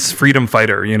man's freedom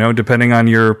fighter, you know, depending on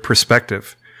your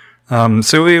perspective.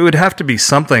 So it would have to be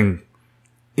something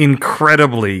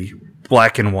incredibly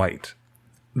black and white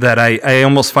that I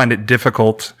almost find it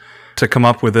difficult to come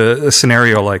up with a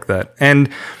scenario like that. And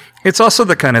it's also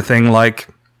the kind of thing like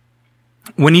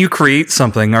when you create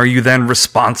something, are you then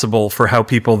responsible for how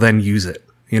people then use it?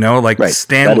 You know, like Right.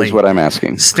 Stanley. That is what I'm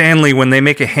asking. Stanley, when they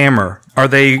make a hammer, are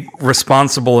they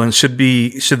responsible and should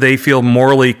they feel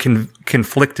morally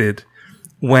conflicted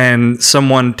when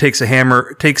someone takes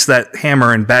that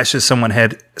hammer and bashes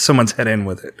someone's head in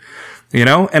with it? You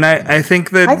know, and I think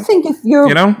that if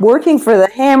you're working for the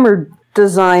hammer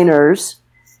designers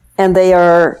and they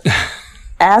are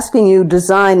asking you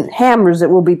design hammers that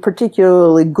will be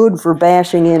particularly good for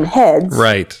bashing in heads,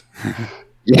 right?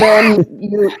 Then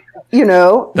you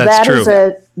know That's true.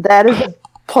 that is a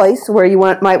place where you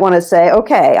might want to say,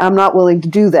 okay, I'm not willing to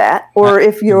do that. Or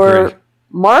if you're agree.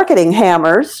 marketing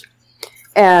hammers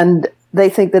and they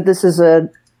think that this is a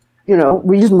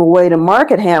reasonable way to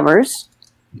market hammers,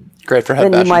 Great for head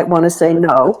then bashing. you might want to say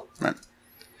no. Right.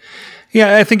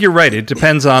 Yeah, I think you're right. It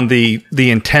depends on the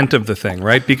intent of the thing,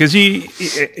 right? Because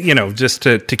you know, just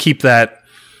to keep that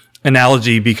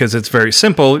analogy, because it's very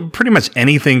simple, pretty much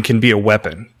anything can be a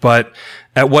weapon. But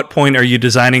at what point are you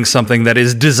designing something that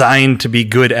is designed to be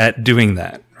good at doing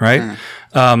that, right?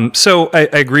 So I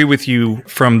agree with you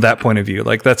from that point of view.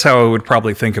 Like that's how I would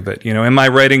probably think of it. You know, am I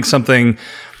writing something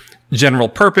general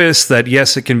purpose that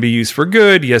yes, it can be used for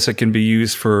good, yes, it can be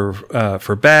used for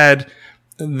bad?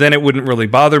 Then it wouldn't really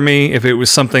bother me. If it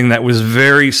was something that was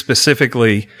very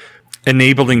specifically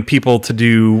enabling people to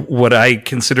do what I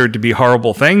considered to be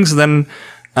horrible things, then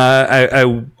I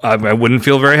wouldn't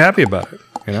feel very happy about it.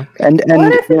 You know. And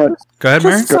What if you know, Go ahead,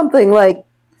 Mary. just something like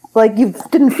you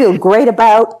didn't feel great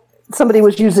about somebody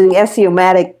was using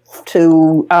SEO-matic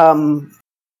to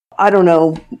I don't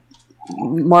know,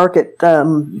 market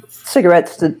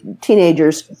cigarettes to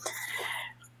teenagers,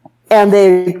 and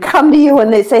they come to you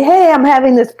and they say, hey, I'm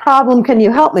having this problem, can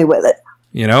you help me with it?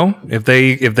 You know, if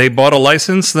they bought a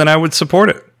license, then I would support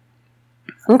it.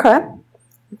 Okay.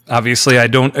 Obviously, I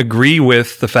don't agree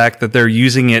with the fact that they're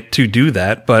using it to do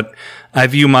that, but I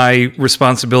view my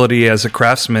responsibility as a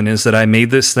craftsman is that I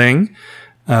made this thing.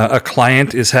 A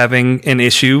client is having an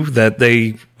issue that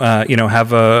they,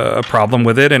 have a problem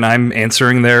with it, and I'm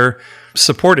answering their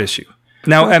support issue.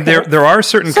 Now, and there are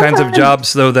certain kinds of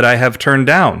jobs, though, that I have turned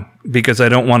down because I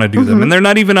don't want to do them. And they're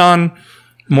not even on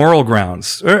moral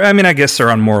grounds. Or, I mean, I guess they're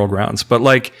on moral grounds. But,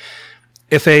 like,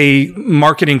 if a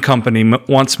marketing company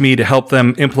wants me to help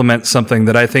them implement something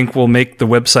that I think will make the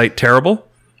website terrible,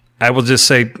 I will just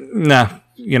say, nah,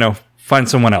 find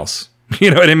someone else. You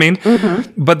know what I mean?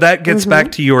 But that gets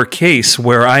back to your case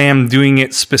where I am doing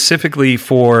it specifically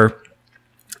for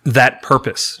that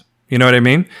purpose. You know what I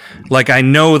mean? Like, I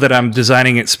know that I'm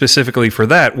designing it specifically for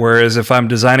that. Whereas if I'm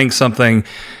designing something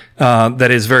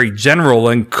that is very general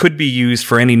and could be used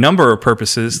for any number of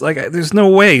purposes, like, there's no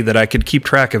way that I could keep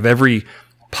track of every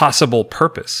possible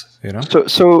purpose, you know?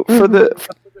 So for the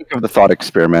sake of the thought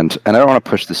experiment, and I don't want to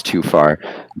push this too far,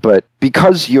 but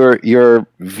because your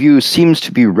view seems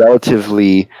to be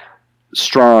relatively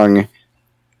strong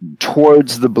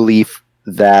towards the belief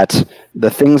that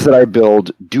the things that I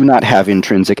build do not have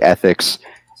intrinsic ethics,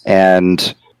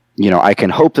 and I can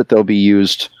hope that they'll be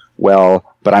used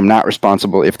well, but I'm not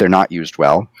responsible if they're not used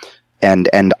well, and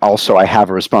also I have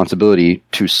a responsibility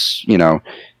to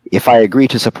if I agree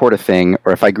to support a thing,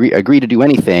 or if I agree to do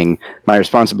anything, my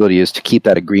responsibility is to keep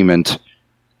that agreement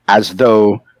as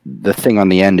though the thing on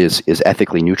the end is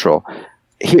ethically neutral.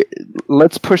 Here,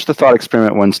 let's push the thought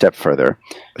experiment one step further.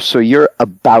 So you're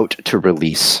about to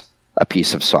release a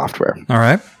piece of software. All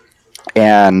right.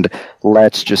 And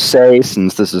let's just say,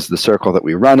 since this is the circle that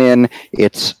we run in,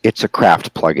 it's a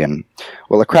craft plugin.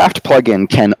 Well, a craft plugin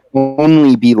can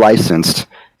only be licensed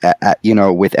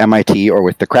with MIT or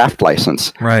with the craft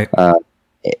license. Right.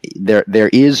 There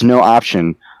is no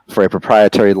option for a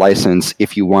proprietary license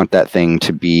if you want that thing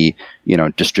to be,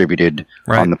 distributed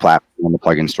on the platform, on the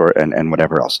plugin store, and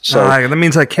whatever else. So that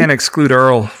means I can't exclude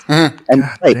Earl.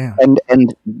 and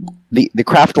the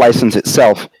craft license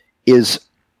itself is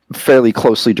fairly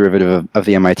closely derivative of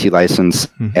the MIT license,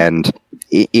 and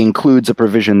it includes a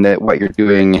provision that what you're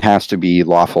doing has to be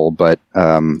lawful, but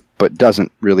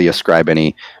doesn't really ascribe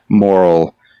any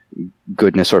moral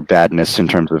goodness or badness in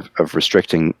terms of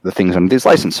restricting the things under these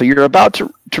licenses. So you're about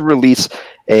to release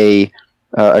a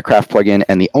a craft plugin,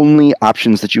 and the only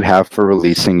options that you have for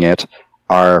releasing it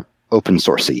are open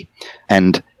sourcey.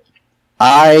 And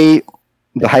I,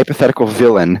 the hypothetical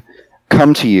villain,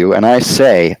 come to you and I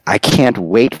say, I can't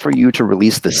wait for you to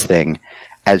release this thing.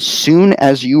 As soon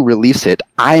as you release it,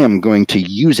 I am going to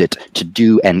use it to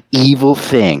do an evil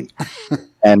thing.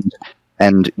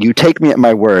 and you take me at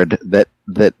my word that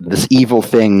this evil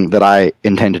thing that I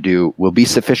intend to do will be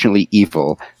sufficiently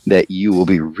evil that you will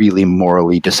be really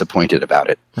morally disappointed about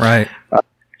it. Right.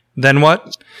 Then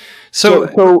what?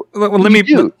 So let me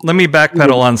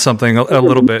backpedal on something a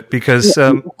little bit, because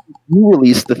you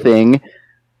release the thing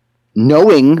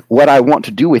knowing what I want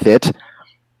to do with it.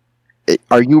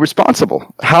 Are you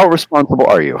responsible? How responsible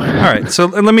are you? All right. So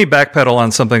let me backpedal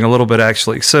on something a little bit,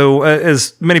 actually. So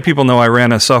as many people know, I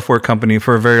ran a software company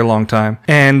for a very long time.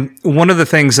 And one of the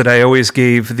things that I always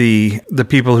gave the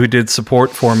people who did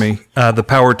support for me the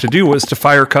power to do was to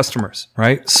fire customers,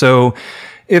 right? So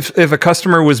if a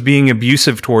customer was being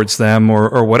abusive towards them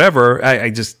or whatever,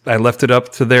 I left it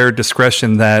up to their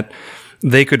discretion that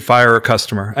they could fire a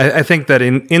customer. I think that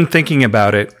in thinking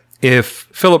about it, if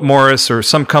Philip Morris or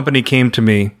some company came to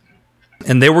me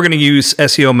and they were going to use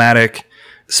SEO-matic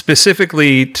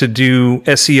specifically to do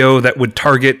SEO that would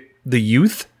target the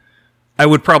youth, I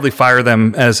would probably fire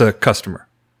them as a customer,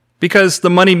 because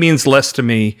the money means less to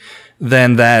me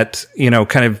than that,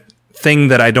 kind of thing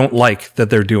that I don't like that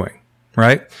they're doing,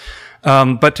 right?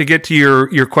 But to get to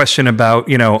your question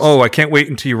about, I can't wait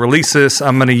until you release this,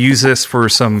 I'm going to use this for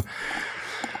some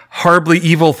horribly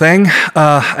evil thing.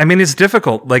 It's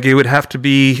difficult. Like I would have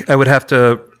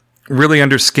to really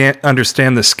understand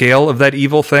the scale of that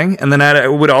evil thing. And then I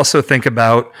would also think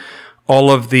about all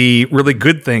of the really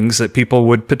good things that people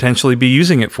would potentially be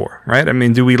using it for, right?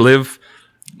 Do we live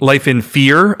life in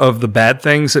fear of the bad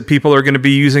things that people are going to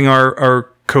be using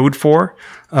our code for?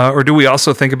 Or do we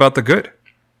also think about the good?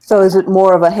 So is it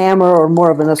more of a hammer or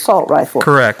more of an assault rifle?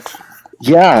 Correct.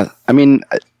 Yeah.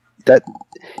 That's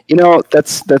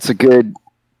a good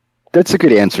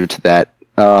answer to that.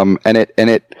 And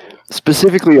it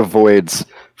specifically avoids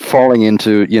falling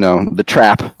into, the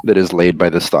trap that is laid by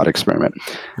this thought experiment.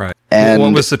 Right. And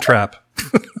what was the trap?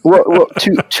 well,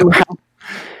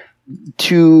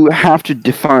 to have to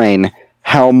define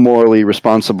how morally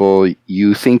responsible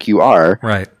you think you are,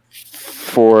 right,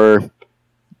 for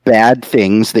bad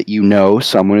things that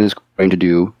someone is going to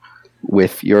do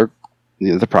with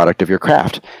the product of your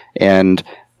craft. And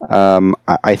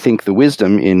I think the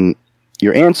wisdom in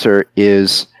your answer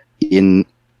is in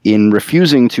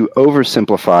refusing to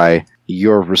oversimplify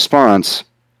your response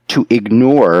to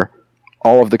ignore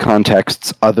all of the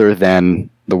contexts other than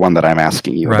the one that I'm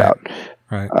asking you about.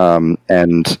 Right.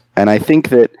 And I think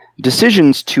that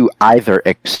decisions to either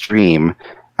extreme,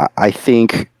 I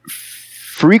think,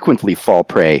 frequently fall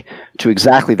prey to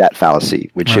exactly that fallacy,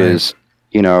 which is,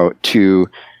 to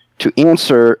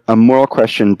answer a moral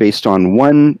question based on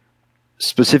one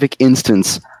specific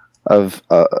instance of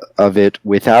it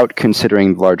without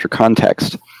considering the larger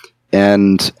context.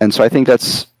 And so I think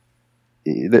there's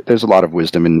a lot of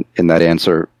wisdom in that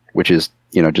answer, which is,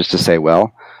 just to say,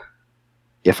 well,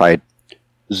 if I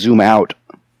zoom out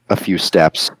a few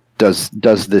steps, does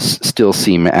this still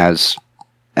seem as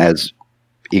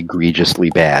egregiously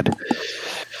bad?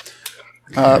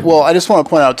 Well, I just want to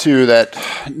point out, too, that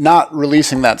not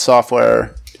releasing that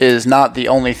software is not the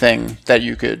only thing that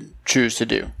you could choose to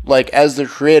do. Like, as the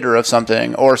creator of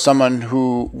something or someone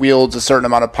who wields a certain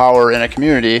amount of power in a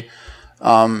community,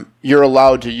 you're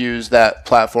allowed to use that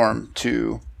platform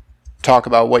to talk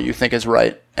about what you think is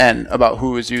right and about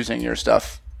who is using your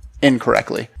stuff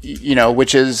incorrectly,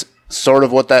 which is sort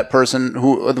of what that person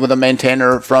the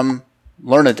maintainer from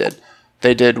Lerna did.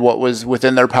 They did what was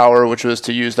within their power, which was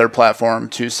to use their platform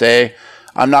to say,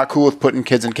 I'm not cool with putting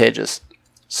kids in cages,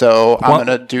 so I'm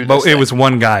going to do this. But it was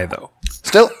one guy, though.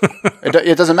 Still,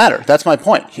 it doesn't matter. That's my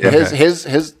point. Okay.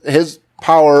 His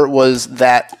power was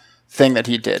that thing that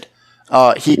he did.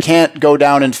 He can't go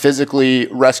down and physically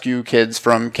rescue kids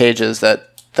from cages the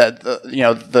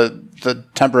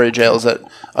temporary jails that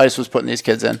ICE was putting these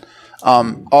kids in.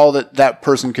 All that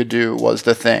person could do was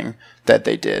the thing that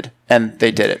they did, and they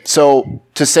did it. So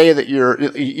to say that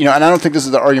and I don't think this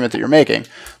is the argument that you're making,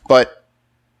 but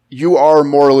you are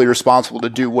morally responsible to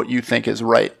do what you think is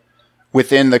right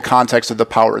within the context of the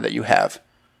power that you have.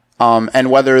 And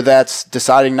whether that's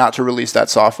deciding not to release that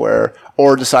software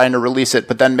or deciding to release it,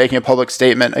 but then making a public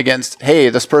statement against, hey,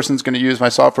 this person's going to use my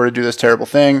software to do this terrible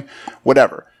thing,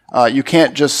 whatever. You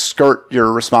can't just skirt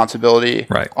your responsibility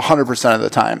 100% of the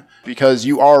time, because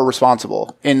you are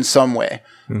responsible in some way.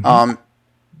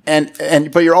 Mm-hmm.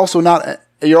 But you're also not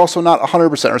you're also not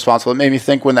 100% responsible. It made me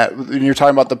think when you're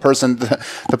talking about the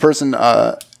person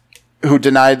who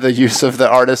denied the use of the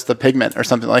artist, the pigment or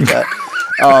something like that.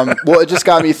 Well, it just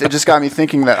got me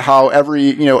thinking that how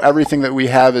everything that we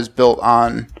have is built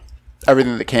on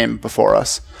everything that came before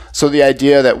us. So the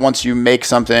idea that once you make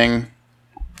something,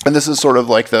 and this is sort of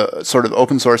like the sort of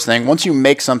open source thing, once you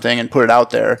make something and put it out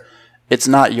there, it's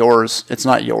not yours. It's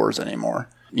not yours anymore.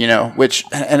 Which,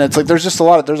 and it's like there's a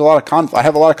lot of conflict. I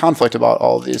have a lot of conflict about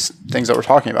all of these things that we're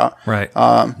talking about. Right.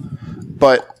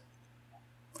 But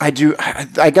I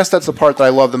guess that's the part that I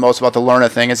love the most about the Lerna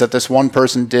thing, is that this one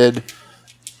person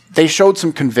they showed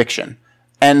some conviction,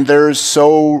 and that's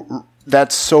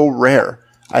so rare,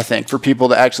 I think, for people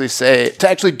to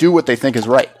actually do what they think is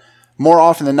right. More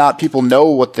often than not, people know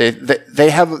what they've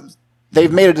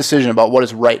made a decision about what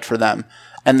is right for them,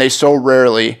 and they so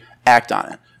rarely act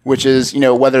on it. Which is,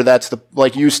 whether that's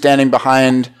like you standing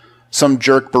behind some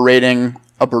jerk berating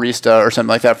a barista or something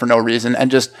like that for no reason,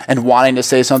 and wanting to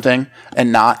say something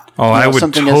and not. Oh, I would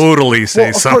totally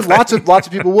say something. Of course, lots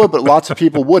of people would, but lots of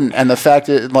people wouldn't. And the fact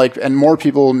that and more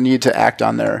people need to act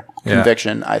on their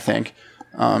conviction, I think.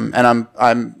 And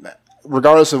I'm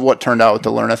regardless of what turned out with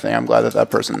the Lerna thing, I'm glad that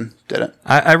person did it.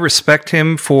 I respect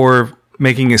him for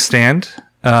making a stand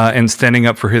and standing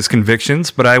up for his convictions,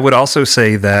 but I would also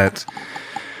say that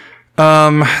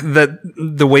that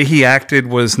the way he acted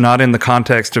was not in the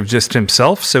context of just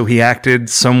himself, so he acted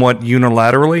somewhat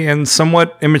unilaterally and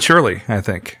somewhat immaturely, I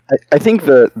think. I think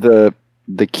the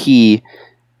key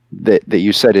that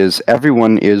you said is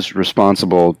everyone is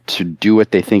responsible to do what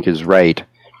they think is right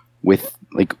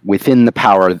within the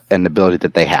power and ability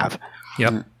that they have.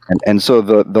 Yep. And so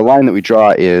the line that we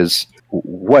draw is,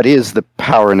 what is the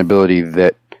power and ability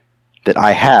that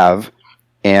I have,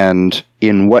 and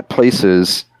in what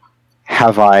places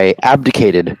have I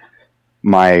abdicated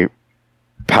my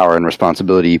power and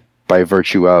responsibility by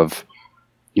virtue of,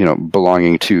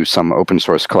 belonging to some open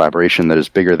source collaboration that is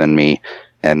bigger than me,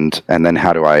 and then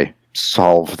how do I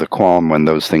solve the qualm when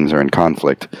those things are in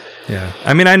conflict? Yeah.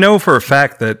 I mean, I know for a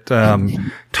fact that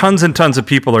tons and tons of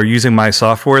people are using my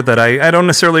software that I don't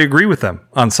necessarily agree with them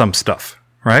on some stuff,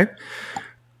 right?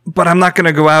 But I'm not going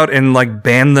to go out and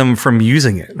ban them from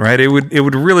using it, right? It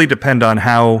would really depend on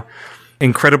how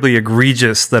incredibly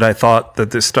egregious that I thought that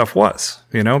this stuff was,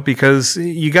 because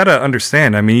you got to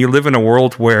understand, I mean, you live in a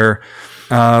world where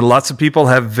lots of people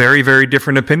have very, very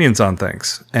different opinions on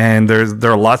things. And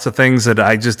there are lots of things that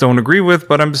I just don't agree with,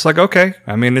 but I'm just like, okay,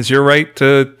 I mean, it's your right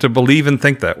to believe and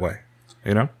think that way,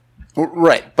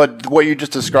 Right. But what you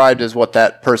just described is what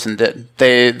that person did.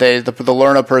 The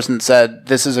Lerna person said,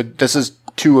 this is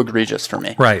too egregious for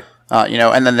me. Right.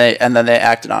 And then they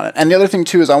acted on it. And the other thing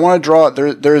too is I want to draw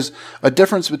there's a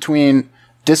difference between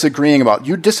disagreeing about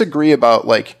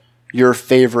your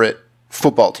favorite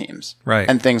football teams, right,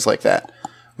 and things like that.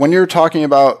 When you're talking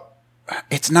about,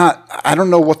 it's not, I don't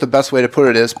know what the best way to put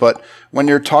it is, but when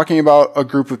you're talking about a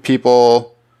group of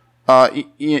people, I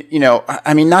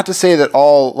mean, not to say that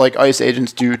all ICE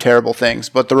agents do terrible things,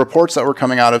 but the reports that were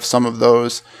coming out of some of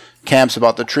those camps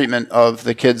about the treatment of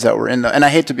the kids that were in and I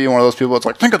hate to be one of those people that's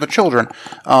like, think of the children.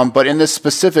 But in this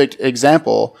specific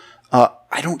example,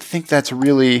 I don't think that's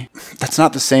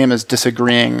not the same as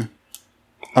disagreeing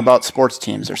about sports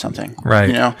teams or something. Right.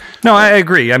 No, I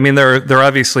agree. I mean, there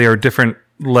obviously are different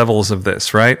levels of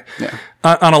this, right? Yeah.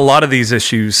 On a lot of these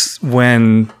issues,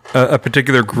 when a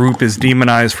particular group is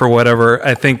demonized for whatever,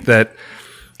 I think that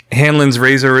Hanlon's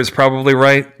razor is probably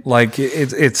right.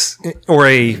 It's or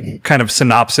a kind of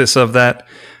synopsis of that.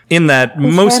 In that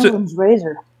most Hanlon's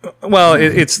razor. Well,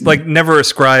 it's never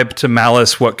ascribe to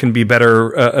malice what can be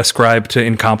better ascribed to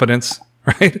incompetence,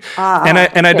 right?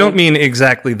 I don't mean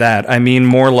exactly that. I mean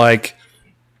more like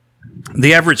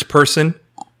the average person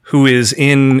who is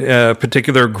in a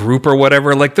particular group or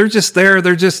whatever. They're just there.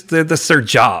 That's their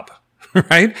job.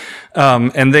 Right?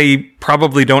 And they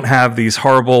probably don't have these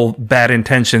horrible bad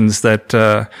intentions that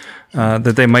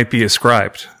they might be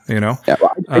ascribed, Yeah,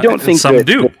 well, I don't think some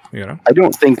do, I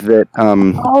don't think that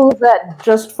all of that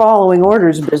just following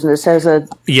orders business has a...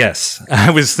 Yes,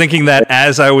 I was thinking that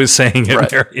as I was saying it.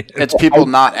 Right. It's people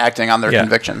not acting on their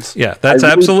convictions. Yeah, that's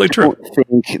absolutely true. I don't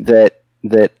think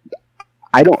that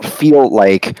I don't feel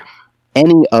like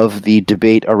any of the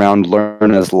debate around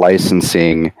Lerna's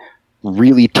licensing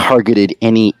really targeted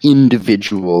any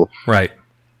individual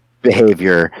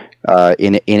behavior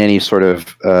in any sort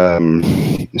of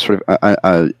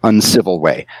uncivil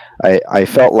way. I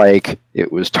felt like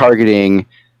it was targeting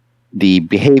the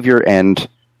behavior and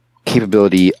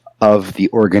capability of the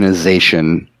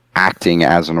organization acting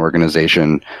as an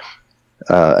organization,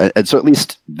 and so at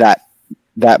least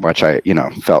that much I,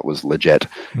 felt was legit.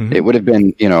 Mm-hmm. It would have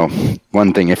been,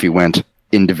 one thing if you went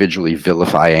individually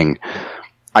vilifying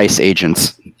ICE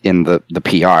agents in the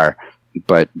PR,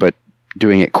 but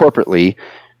doing it corporately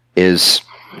is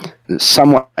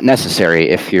somewhat necessary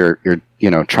if you're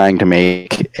trying to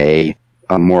make a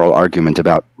moral argument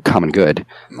about common good.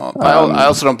 Well, I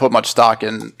also don't put much stock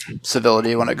in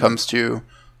civility when it comes to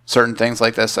certain things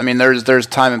like this. I mean, there's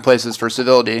time and places for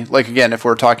civility. Like, again, if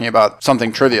we're talking about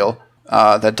something trivial,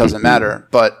 that doesn't matter.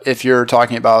 But if you're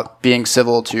talking about being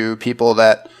civil to people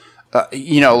that,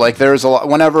 like there's a lot,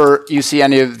 whenever you see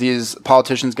any of these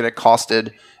politicians get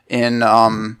accosted in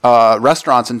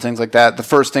restaurants and things like that, the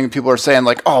first thing people are saying,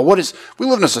 like, oh, we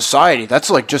live in a society that's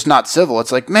like just not civil.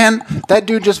 It's like, man, that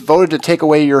dude just voted to take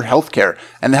away your health care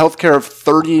and the health care of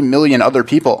 30 million other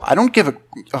people.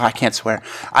 I can't swear.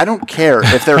 I don't care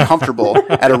if they're comfortable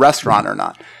at a restaurant or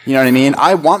not. You know what I mean?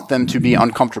 I want them to be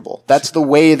uncomfortable. That's the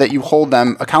way that you hold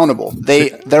them accountable.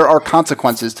 There are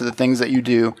consequences to the things that you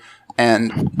do.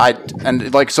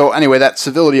 So anyway, that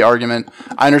civility argument,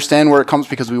 I understand where it comes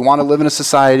because we want to live in a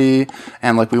society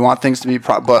and like we want things to be,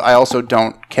 but I also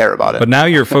don't care about it. But now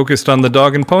you're focused on the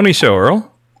Dog and Pony Show,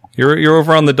 Earl. You're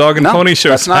over on the Dog and Pony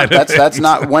Show side. That's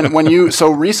not when you so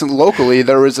recent locally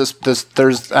there was this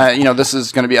this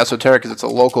is going to be esoteric because it's a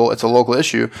local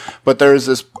issue, but there's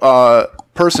this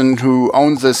person who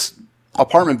owns this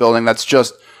apartment building that's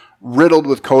just riddled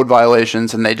with code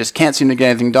violations, and they just can't seem to get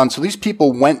anything done. So these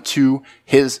people went to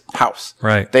his house.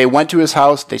 Right. They went to his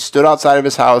house. They stood outside of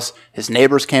his house. His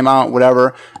neighbors came out,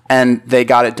 whatever, and they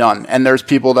got it done. And there's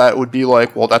people that would be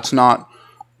like, well, that's not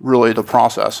really the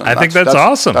process. And I think that's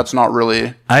awesome. That's not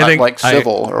really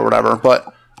civil or whatever.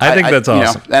 But I think that's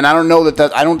awesome. And I don't know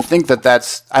I don't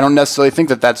necessarily think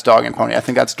that that's dog and pony. I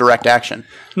think that's direct action.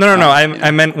 No.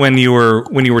 I meant when you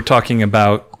were talking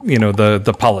about,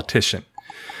 the politician.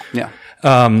 Yeah.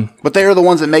 But they are the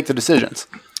ones that make the decisions.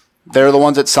 They're the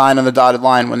ones that sign on the dotted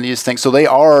line when these things. So they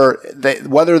are they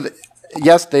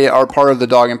are part of the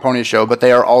Dog and Pony Show, but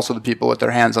they are also the people with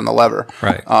their hands on the lever.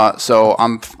 Right. So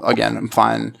I'm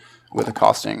fine with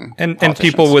accosting. And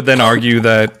people would then argue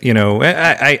that,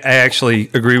 I actually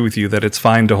agree with you that it's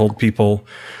fine to hold people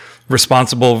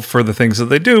responsible for the things that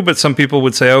they do, but some people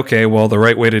would say, okay, well, the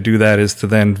right way to do that is to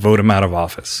then vote them out of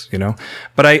office,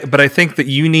 But I think that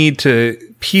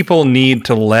people need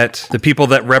to let the people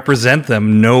that represent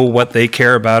them know what they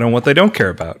care about and what they don't care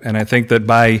about. And I think that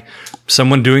by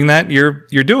someone doing that, you're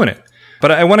doing it.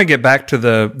 But I want to get back to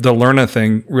the Lerna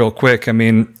thing real quick. I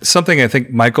mean, something I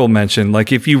think Michael mentioned,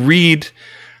 like if you read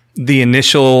the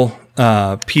initial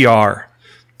PR,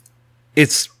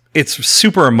 it's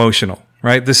super emotional.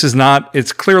 Right?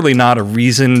 It's clearly not a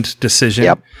reasoned decision.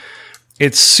 Yep.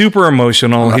 It's super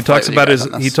emotional. He talks about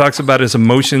his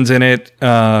emotions in it,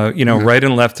 right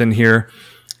and left in here.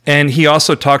 And he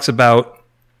also talks about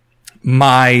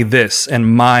my this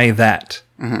and my that,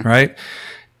 right?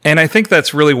 And I think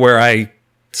that's really where I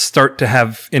start to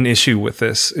have an issue with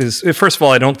this is, first of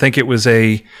all, I don't think it was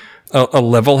a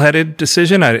level-headed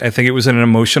decision. I think it was an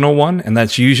emotional one, and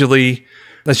that's usually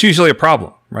a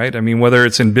problem, right? I mean, whether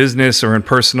it's in business or in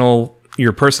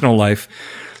your personal life,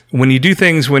 when you do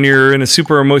things when you're in a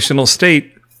super emotional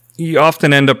state, you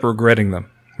often end up regretting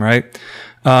them, right?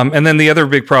 And then the other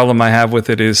big problem I have with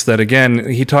it is that, again,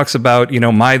 he talks about,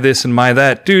 my this and my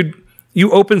that. Dude,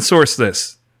 you open source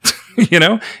this.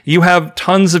 You have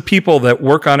tons of people that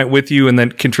work on it with you and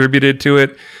that contributed to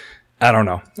it. I don't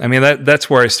know. I mean, that's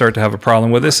where I start to have a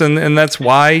problem with this, and that's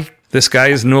why this guy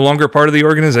is no longer part of the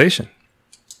organization.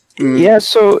 Yeah,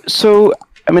 so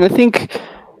I mean, I think,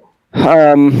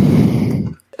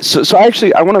 so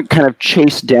actually, I want to kind of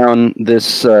chase down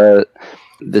this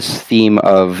theme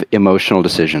of emotional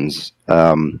decisions.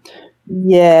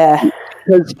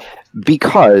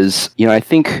 Because I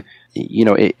think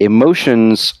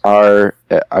emotions are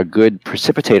a good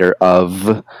precipitator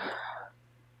of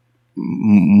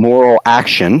moral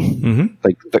action. Mm-hmm.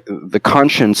 Like the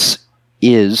conscience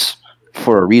is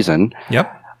for a reason.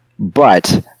 Yep.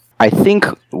 But I think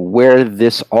where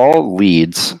this all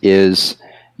leads is,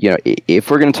 if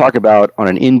we're going to talk about on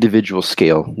an individual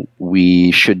scale,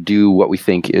 we should do what we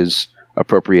think is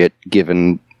appropriate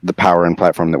given the power and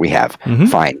platform that we have. Mm-hmm.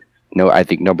 Fine. No, I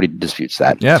think nobody disputes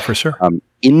that. Yeah, for sure.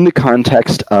 In the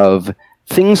context of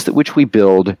things which we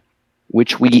build,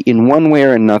 which we in one way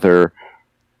or another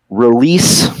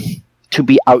release to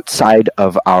be outside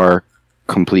of our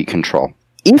complete control.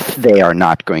 If they are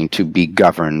not going to be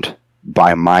governed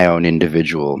by my own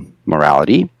individual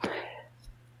morality,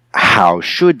 how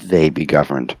should they be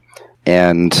governed?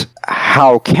 And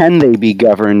how can they be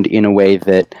governed in a way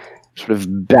that sort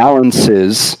of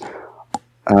balances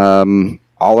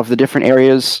all of the different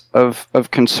areas of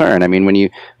concern. I mean, when you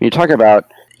talk about,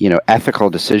 ethical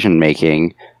decision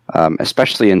making,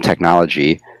 especially in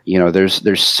technology,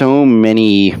 there's so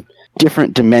many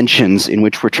different dimensions in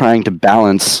which we're trying to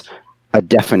balance a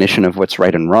definition of what's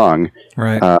right and wrong.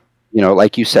 Right.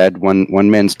 Like you said, one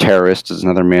man's terrorist is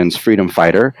another man's freedom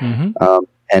fighter. Mm-hmm.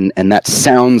 And that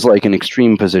sounds like an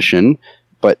extreme position,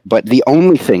 but the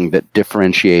only thing that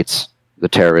differentiates the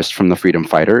terrorist from the freedom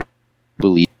fighter,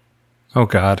 believe. Oh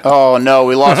God. Oh no,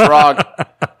 we lost Rog.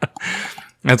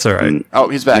 That's all right. Oh,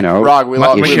 he's back. Rog, we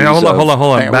lost. Hold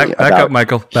on. Back up,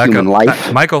 Michael. Back human up.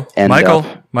 life. Michael.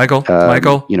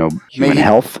 Human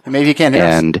health. Maybe he can't hear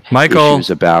us. And Michael. issues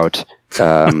about,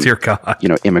 Dear God.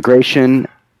 immigration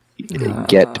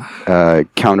get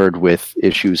countered with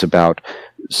issues about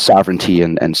sovereignty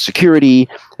and security.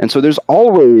 And so there's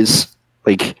always,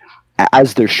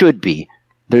 as there should be,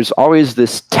 there's always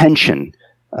this tension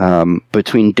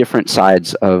between different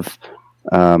sides of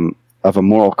a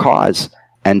moral cause.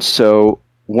 And so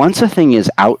once a thing is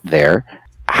out there,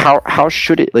 how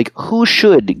should it, who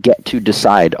should get to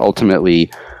decide ultimately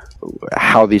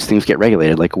how these things get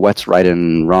regulated? What's right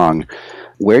and wrong?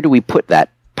 Where do we put that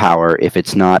power if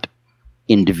it's not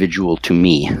individual to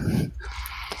me?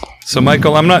 So,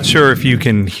 Michael, I'm not sure if you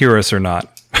can hear us or not.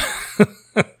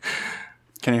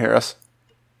 Can you hear us?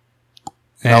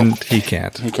 And he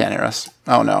can't. He can't hear us.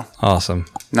 Oh, no. Awesome.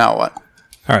 Now what?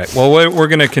 All right. Well, we're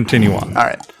going to continue on. All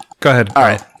right. Go ahead. All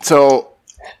right. So,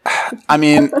 I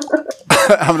mean,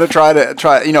 I'm going to try.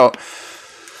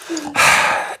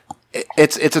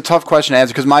 It's a tough question to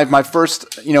answer because my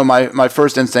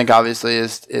first instinct obviously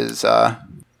is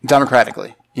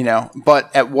democratically,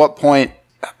 but at what point,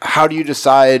 how do you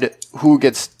decide who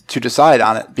gets to decide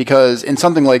on it? Because in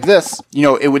something like this,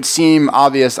 it would seem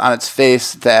obvious on its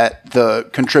face that the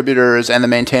contributors and the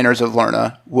maintainers of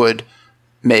Lerna would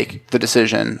make the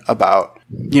decision about,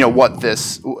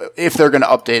 if they're going to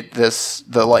update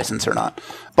the license or not.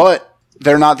 But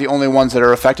they're not the only ones that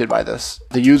are affected by this.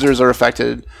 The users are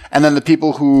affected. And then the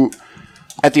people who,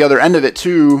 at the other end of it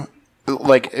too,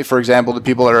 for example, the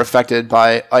people that are affected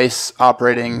by ICE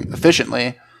operating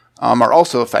efficiently are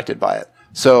also affected by it.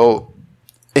 So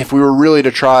if we were really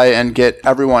to try and get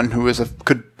everyone who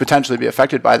could potentially be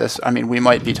affected by this, I mean, we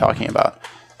might be talking about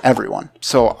everyone.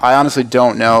 So I honestly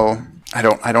don't know. I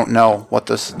don't know what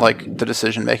this, the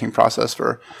decision-making process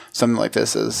for something like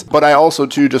this is. But I also,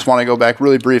 too, just want to go back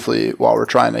really briefly while we're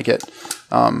trying to get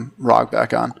Rog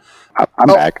back on. I'm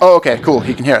back. Oh, okay, cool.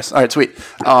 He can hear us. All right, sweet.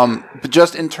 But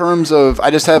just in terms of,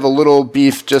 I just have a little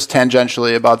beef just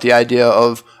tangentially about the idea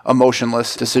of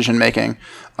emotionless decision-making.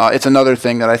 It's another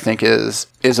thing that I think is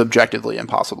objectively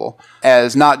impossible.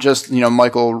 As not just,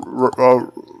 Michael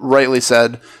rightly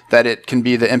said that it can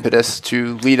be the impetus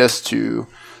to lead us to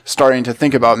starting to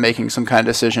think about making some kind of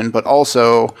decision, but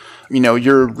also,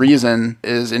 your reason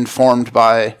is informed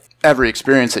by every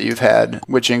experience that you've had,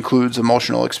 which includes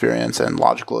emotional experience and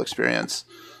logical experience.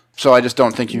 So I just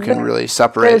don't think you can really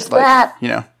separate. There's that.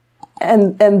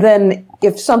 And then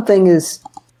if something is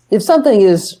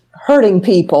hurting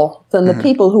people, then the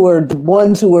people who are the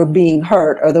ones who are being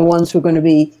hurt are the ones who are going to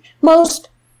be most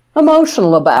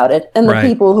emotional about it, and the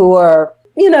people who are,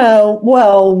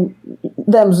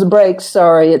 them's the breaks,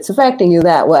 sorry, it's affecting you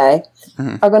that way,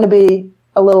 are going to be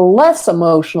a little less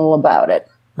emotional about it.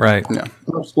 Right. Yeah.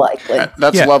 Most likely.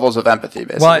 That's levels of empathy,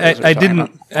 basically.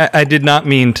 Well, I did not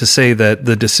mean to say that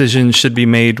the decision should be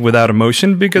made without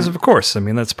emotion, because of course,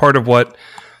 that's part of what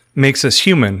makes us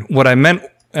human. What I meant,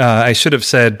 I should have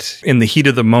said in the heat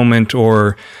of the moment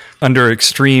or under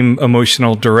extreme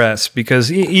emotional duress,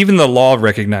 because even the law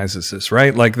recognizes this,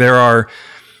 right? There are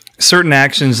certain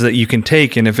actions that you can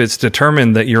take, and if it's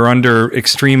determined that you're under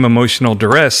extreme emotional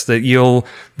duress, that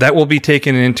will be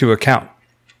taken into account.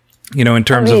 In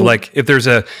terms of if there's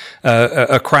a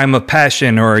crime of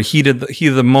passion or a heat of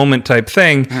the moment type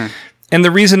thing. And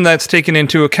the reason that's taken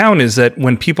into account is that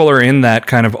when people are in that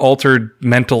kind of altered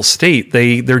mental state,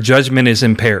 their judgment is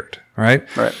impaired, right?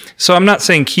 Right. So I'm not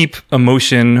saying keep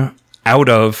emotion out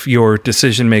of your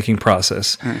decision-making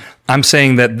process. I'm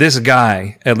saying that this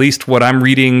guy, at least what I'm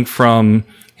reading from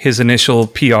his initial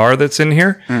PR that's in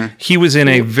here, he was in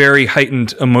a very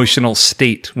heightened emotional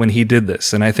state when he did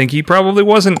this. And I think he probably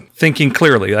wasn't thinking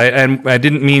clearly. I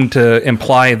didn't mean to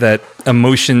imply that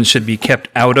emotion should be kept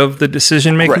out of the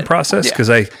decision-making process, because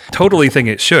I totally think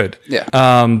it should. Yeah.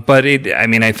 But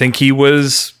I think he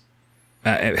was,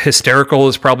 hysterical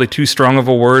is probably too strong of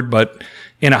a word, but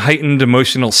in a heightened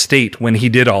emotional state when he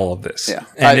did all of this. Yeah.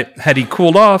 And had he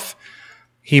cooled off,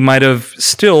 he might have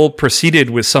still proceeded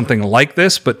with something like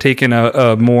this, but taken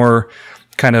a more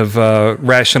kind of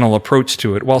rational approach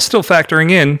to it, while still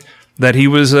factoring in that he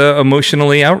was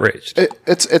emotionally outraged.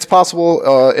 It's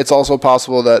possible. It's also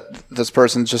possible that this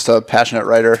person's just a passionate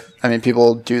writer. I mean,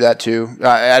 people do that too.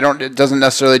 It doesn't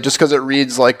necessarily, just because it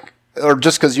reads like, or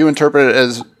just because you interpret it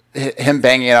as him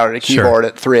banging it out at a keyboard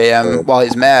at 3 a.m. while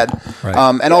he's mad. Right.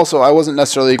 And also, I wasn't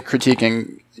necessarily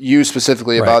critiquing you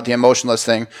specifically about the emotionless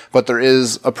thing, but there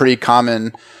is a pretty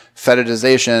common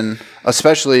fetishization,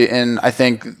 especially in, I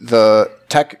think, the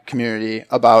tech community,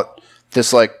 about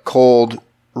this like cold,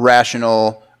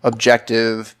 rational,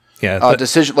 objective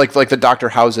decision, like the Dr.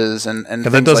 Houses and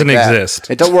that doesn't exist.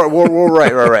 It does.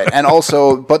 We're right. And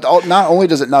also, but not only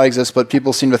does it not exist, but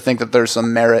people seem to think that there's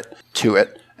some merit to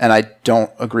it. And I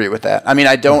don't agree with that. I mean,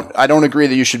 I don't agree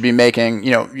that you should be making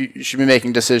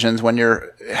decisions when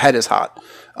your head is hot.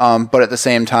 But at the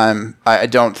same time, I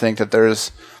don't think that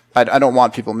there's, I don't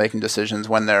want people making decisions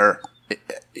when they're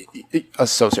a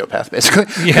sociopath, basically.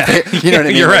 Yeah. You know what I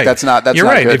mean? You're right. That's not You're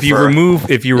right. good If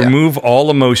you remove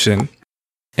all emotion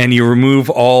and you remove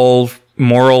all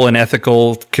moral and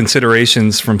ethical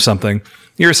considerations from something,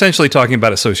 you're essentially talking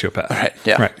about a sociopath. Right.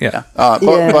 Yeah. Right. Yeah.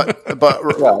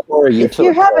 Or if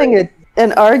you're having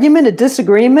an argument, a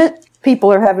disagreement,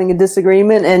 people are having a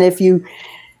disagreement, and if you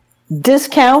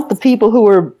discount the people who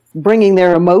are bringing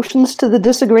their emotions to the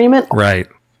disagreement, right,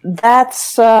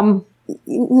 that's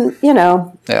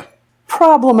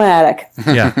problematic.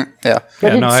 Yeah.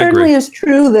 But it certainly is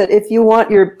true that if you want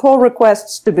your pull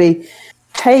requests to be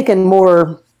taken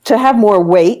to have more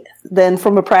weight, then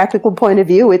from a practical point of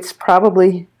view, it's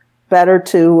probably better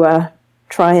to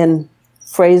try and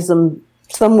phrase them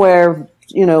somewhere,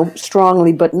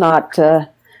 strongly, but not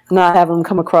have them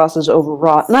come across as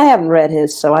overwrought. And I haven't read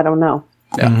his, so I don't know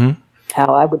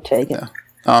how I would take it.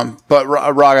 But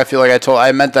Rog, I feel like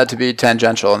I meant that to be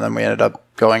tangential, and then we ended up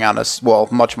going on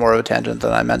much more of a tangent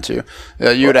than I meant to.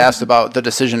 You had asked about the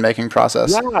decision-making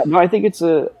process. Yeah, no, I think it's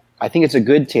a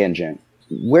good tangent.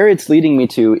 Where it's leading me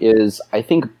to is, I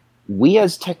think we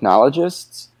as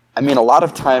technologists, I mean, a lot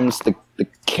of times the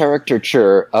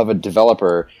caricature of a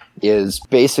developer is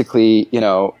basically,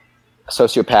 a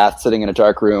sociopath sitting in a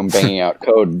dark room banging out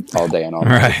code all day and all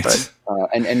night. Right.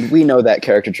 And we know that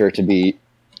caricature to be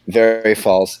very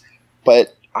false.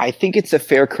 But I think it's a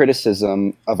fair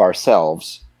criticism of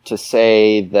ourselves to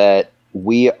say that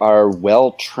we are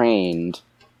well trained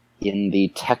in the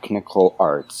technical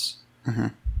arts. Mm-hmm.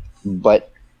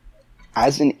 But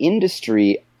as an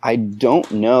industry, I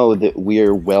don't know that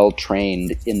we're well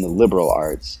trained in the liberal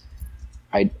arts.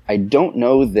 I don't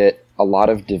know that a lot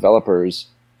of developers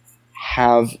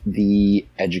have the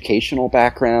educational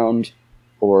background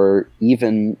or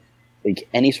even like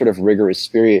any sort of rigorous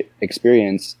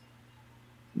experience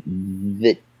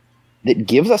that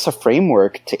gives us a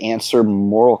framework to answer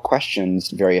moral questions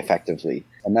very effectively.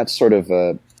 And that's sort of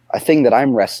a thing that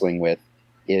I'm wrestling with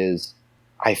is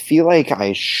I feel like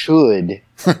I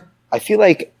feel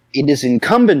like it is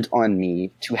incumbent on me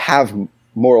to have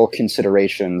moral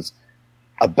considerations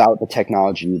about the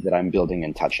technology that I'm building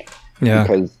and touching. Yeah.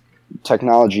 Because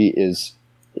technology is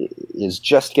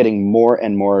just getting more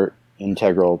and more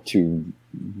integral to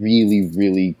really,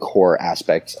 really core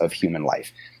aspects of human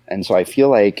life. And so I feel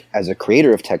like as a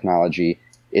creator of technology,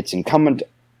 it's incumbent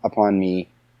upon me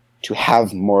to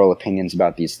have moral opinions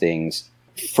about these things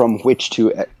from which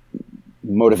to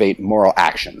motivate moral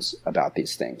actions about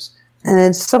these things. And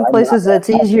in some places that's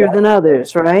easier than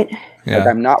others, right? Yeah. Like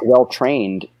I'm not well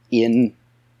trained in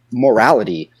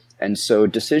morality. And so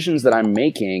decisions that I'm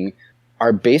making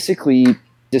are basically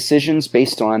decisions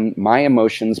based on my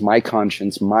emotions, my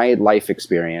conscience, my life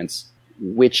experience,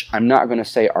 which I'm not going to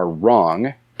say are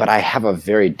wrong, but I have a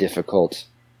very difficult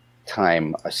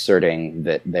time asserting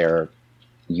that they're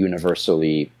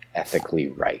universally ethically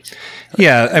right.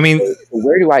 Yeah, I mean,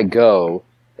 where do I go?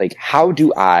 Like, how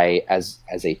do I, as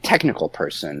a technical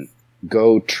person,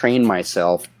 go train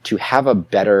myself to have a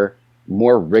better,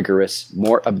 more rigorous,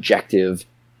 more objective,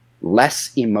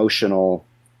 less emotional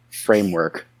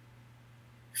framework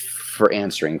for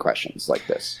answering questions like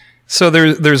this? So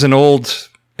there's an old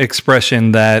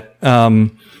expression that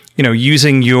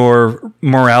using your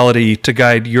morality to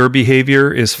guide your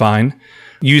behavior is fine.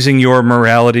 Using your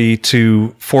morality to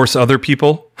force other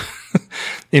people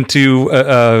into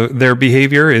their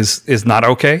behavior is not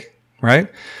okay, right?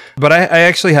 But I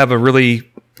actually have a really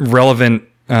relevant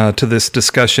to this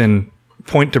discussion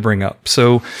point to bring up.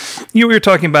 So we were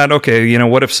talking about, okay,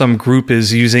 what if some group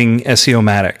is using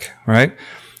SEOmatic, right?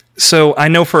 So I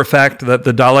know for a fact that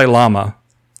the Dalai Lama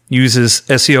uses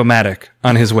SEOmatic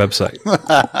on his website.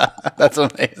 That's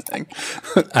amazing.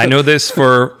 I know this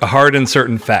for a hard and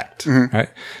certain fact. Right?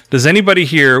 Would anybody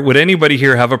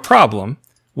here have a problem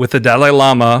with the Dalai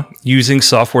Lama using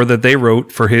software that they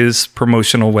wrote for his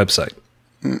promotional website?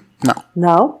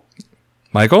 No.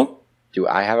 Michael? Do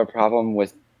I have a problem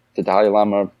with the Dalai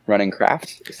Lama running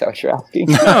Craft? Is that what you're asking?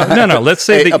 No. Let's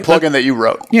say a plugin that you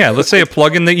wrote. Yeah, let's say a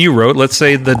plugin that you wrote. Let's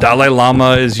say the Dalai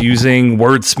Lama is using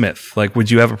Wordsmith. Like,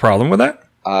 would you have a problem with that?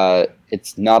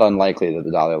 It's not unlikely that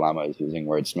the Dalai Lama is using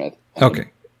Wordsmith. Okay.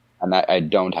 And I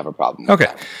don't have a problem with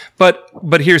that.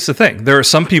 But here's the thing. There are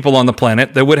some people on the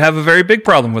planet that would have a very big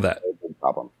problem with that. Big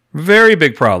problem. Very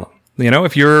big problem. You know,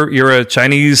 if you're a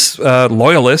Chinese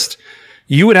loyalist,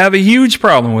 you would have a huge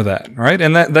problem with that, right?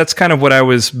 And that's kind of what I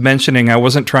was mentioning. I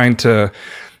wasn't trying to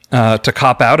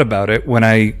cop out about it when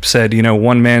I said, you know,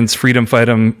 one man's freedom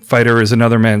fighter is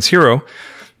another man's hero.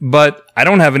 But I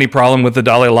don't have any problem with the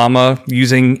Dalai Lama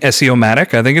using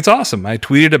SEOmatic. I think it's awesome. I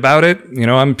tweeted about it. You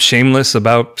know, I'm shameless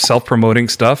about self-promoting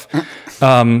stuff.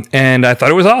 And I thought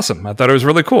it was awesome. I thought it was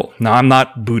really cool. Now, I'm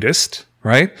not Buddhist,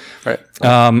 right? Right.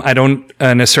 I don't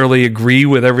necessarily agree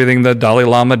with everything the Dalai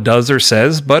Lama does or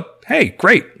says, but hey,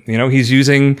 great. You know, he's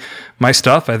using my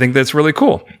stuff. I think that's really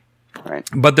cool. Right.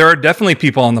 But there are definitely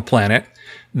people on the planet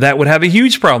that would have a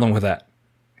huge problem with that.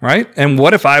 Right? And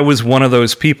what if I was one of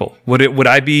those people? Would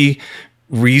I be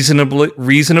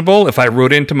reasonable if I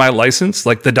wrote into my license,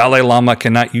 like the Dalai Lama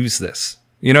cannot use this?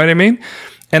 You know what I mean?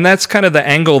 And that's kind of the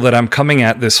angle that I'm coming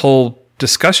at this whole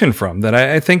discussion from, that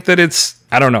I think that it's,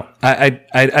 I don't know.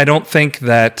 I don't think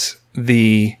that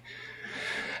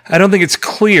I don't think it's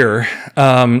clear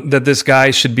that this guy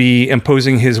should be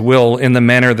imposing his will in the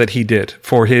manner that he did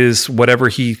for his, whatever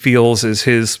he feels is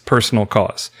his personal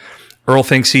cause. Earl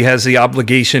thinks he has the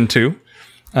obligation to,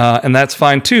 and that's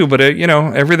fine too. But you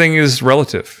know, everything is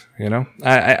relative. You know,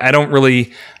 I don't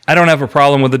have a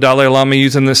problem with the Dalai Lama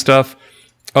using this stuff.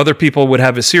 Other people would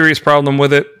have a serious problem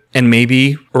with it, and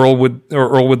maybe Earl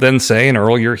would then say, and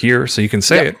Earl, you're here, so you can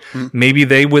say it. Mm-hmm. Maybe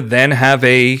they would then have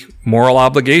a moral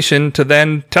obligation to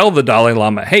then tell the Dalai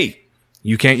Lama, hey,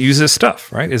 you can't use this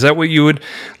stuff, right? Is that what you would?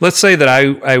 Let's say that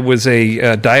I was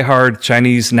a diehard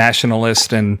Chinese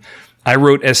nationalist and I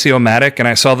wrote SEOmatic and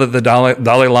I saw that the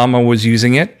Dalai Lama was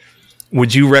using it.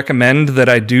 Would you recommend that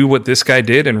I do what this guy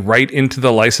did and write into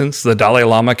the license, the Dalai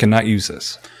Lama cannot use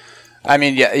this? I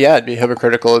mean, yeah, it'd be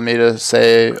hypocritical of me to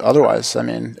say otherwise. I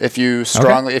mean, if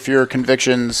your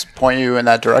convictions point you in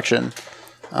that direction,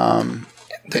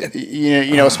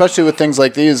 you know, especially with things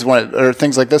like these, or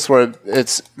things like this, where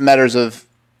it's matters of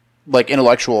like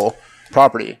intellectual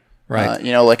property. Right.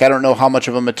 You know, like I don't know how much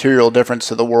of a material difference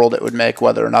to the world it would make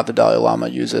whether or not the Dalai Lama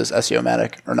uses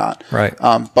SEOmatic or not. Right.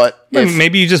 But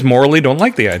maybe you just morally don't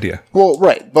like the idea. Well,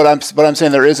 right. But I'm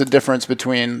saying there is a difference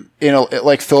between, you know,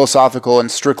 like philosophical and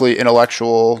strictly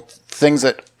intellectual things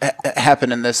that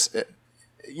happen in this,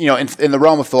 you know, in the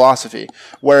realm of philosophy.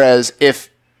 Whereas if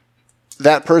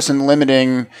that person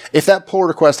if that pull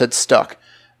request had stuck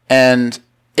and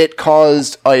it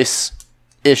caused ICE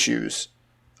issues,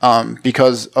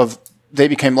 because they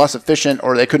became less efficient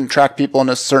or they couldn't track people in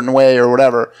a certain way or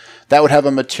whatever, that would have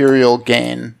a material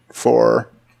gain for,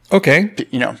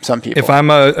 you know, some people. If I'm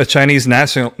a Chinese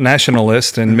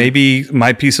nationalist and maybe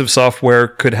my piece of software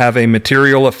could have a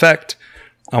material effect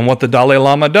on what the Dalai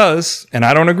Lama does, and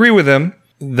I don't agree with him,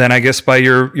 then I guess by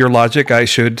your logic, I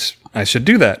should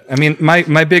do that. I mean,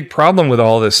 my big problem with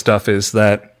all this stuff is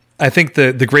that I think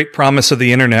the great promise of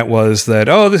the internet was that,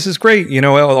 oh, this is great. You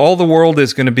know, all the world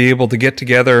is going to be able to get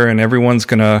together and everyone's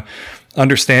going to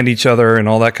understand each other and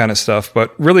all that kind of stuff.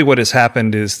 But really what has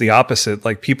happened is the opposite.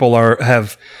 Like people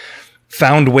have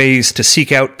found ways to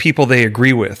seek out people they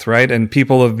agree with, right? And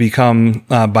people have become,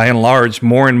 by and large,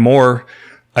 more and more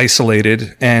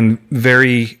isolated and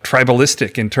very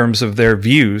tribalistic in terms of their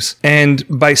views. And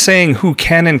by saying who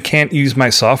can and can't use my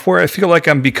software, I feel like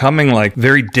I'm becoming like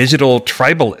very digital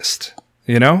tribalist.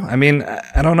 You know, I mean,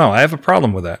 I don't know. I have a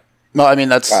problem with that. Well, I mean,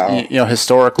 that's, you know,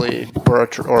 historically we're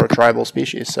a tribal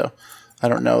species. So I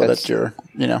don't know that you're,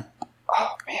 you know.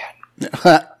 Oh,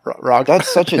 man. Rock. That's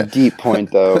such a deep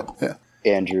point, though, Yeah.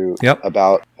 Andrew, Yep.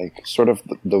 about like sort of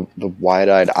the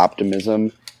wide-eyed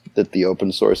optimism that the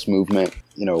open source movement,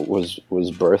 you know, was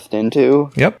birthed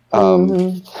into. Yep.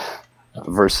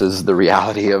 Versus the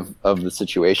reality of the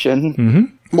situation.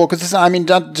 Mm-hmm. Well, because I mean,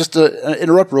 just to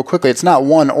interrupt real quickly, it's not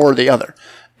one or the other.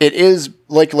 It is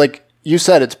like you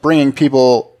said, it's bringing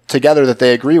people together that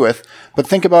they agree with. But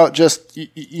think about just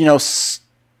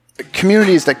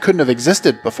communities that couldn't have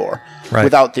existed before Right.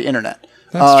 without the internet.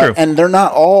 That's true. And they're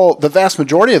not all, the vast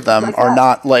majority of them are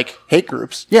not like hate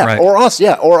groups. Yeah. Right. Or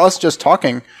us just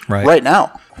talking right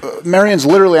now. Marion's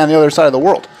literally on the other side of the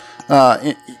world.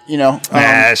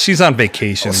 She's on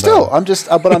vacation. Still, though. I'm just,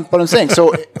 but I'm saying,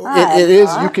 so it is,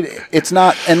 it's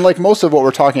not, and like most of what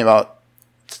we're talking about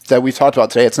that we've talked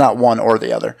about today, it's not one or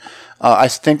the other. I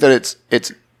think that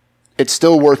it's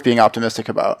still worth being optimistic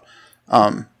about.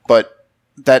 But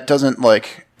that doesn't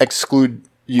like exclude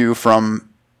you from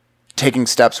taking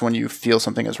steps when you feel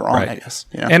something is wrong, I guess.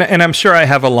 You know? And I'm sure I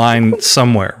have a line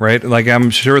somewhere, right? Like I'm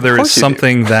sure there is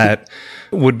something that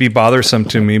would be bothersome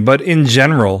to me, but in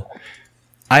general,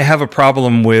 I have a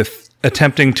problem with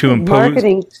attempting to impose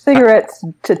marketing cigarettes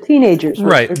to teenagers,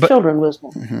 right? But children was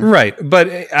right. But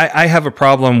I have a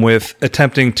problem with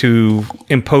attempting to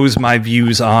impose my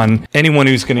views on anyone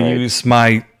who's going to use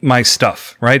my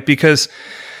stuff, right? Because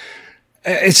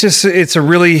it's a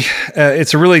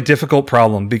really difficult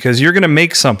problem because you're going to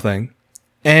make something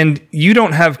and you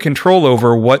don't have control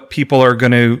over what people are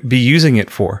going to be using it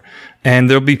for. And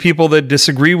there'll be people that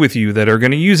disagree with you that are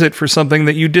going to use it for something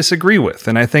that you disagree with.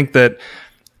 And I think that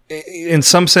in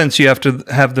some sense, you have to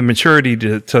have the maturity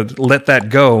to let that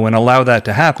go and allow that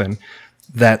to happen.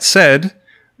 That said,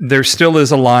 there still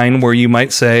is a line where you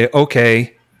might say,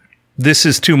 okay, this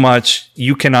is too much.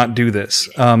 You cannot do this.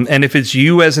 And if it's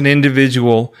you as an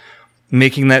individual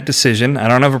making that decision, I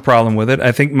don't have a problem with it.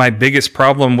 I think my biggest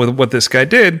problem with what this guy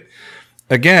did,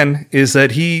 again, is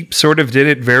that he sort of did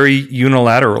it very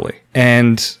unilaterally.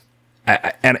 And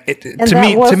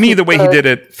to me, the way he did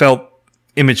it felt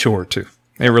immature too.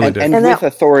 It really did. And with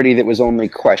authority that was only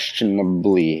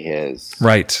questionably his.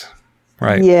 Right.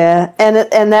 Yeah,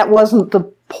 and that wasn't the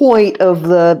point of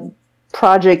the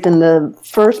project in the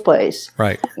first place.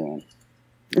 Right. Yeah.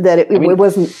 That it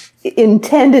wasn't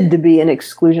intended to be an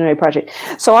exclusionary project.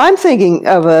 So I'm thinking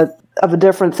of a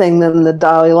different thing than the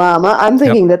Dalai Lama. I'm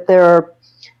thinking that there are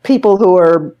people who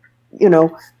are,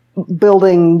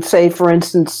 building, say, for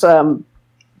instance,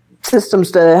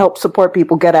 systems to help support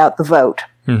people get out the vote.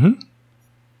 Mm-hmm.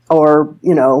 Or,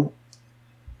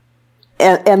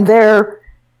 and they're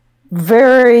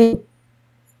very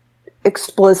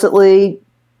explicitly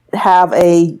have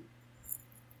a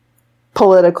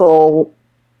political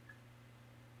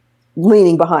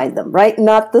leaning behind them, right?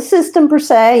 Not the system per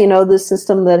se, the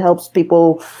system that helps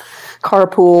people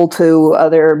carpool to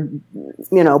other,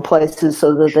 places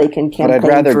so that they can campaign. But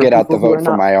I'd rather get out the vote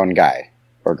for my own guy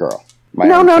or girl.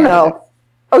 No.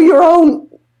 Oh, your own.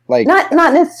 Like not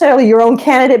necessarily your own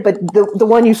candidate, but the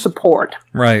one you support.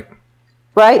 Right.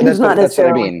 Right? Who's not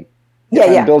necessarily. That's what I mean.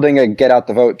 Yeah. I'm building a get out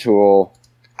the vote tool.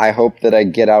 I hope that I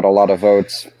get out a lot of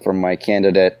votes from my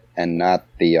candidate and not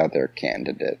the other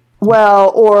candidate.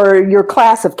 Well, or your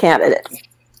class of candidates,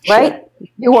 right? Sure.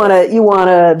 You want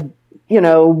to,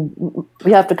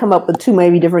 we have to come up with two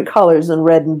maybe different colors than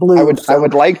red and blue. I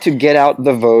would like to get out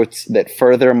the votes that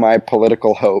further my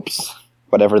political hopes.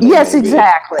 Whatever they may be.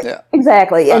 Exactly. Yeah.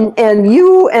 Exactly. And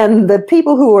you and the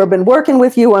people who have been working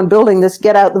with you on building this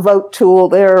get out the vote tool,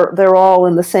 they're all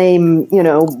in the same,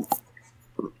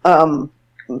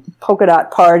 polka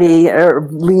dot party or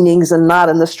leanings and not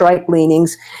in the stripe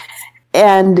leanings.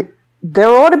 And there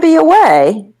ought to be a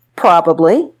way,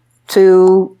 probably,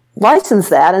 to license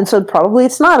that. And so probably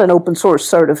it's not an open source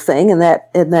sort of thing in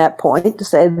that point to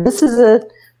say this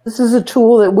is a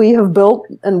tool that we have built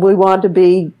and we want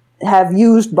to have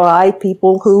used by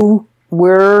people who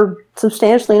we're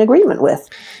substantially in agreement with.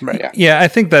 Right. Yeah, I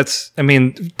think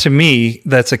to me,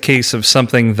 that's a case of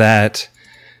something that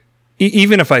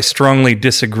even if I strongly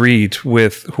disagreed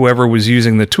with whoever was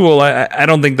using the tool, I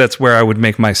don't think that's where I would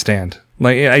make my stand.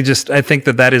 Like, I think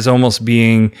that is almost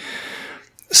being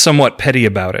somewhat petty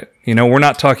about it. We're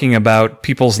not talking about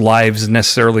people's lives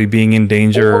necessarily being in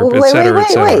danger, et cetera, et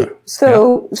cetera. Wait.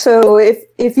 So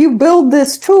if you build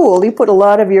this tool, you put a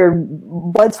lot of your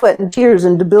blood, sweat, and tears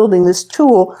into building this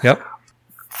tool. Yep.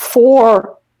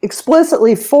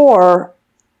 Explicitly for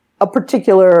a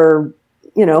particular,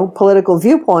 political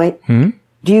viewpoint. Mm-hmm.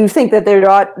 Do you think that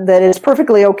that it's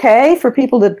perfectly okay for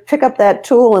people to pick up that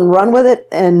tool and run with it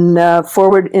and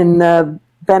forward in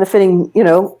benefiting,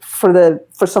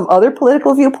 for some other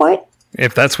political viewpoint?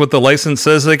 If that's what the license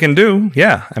says they can do,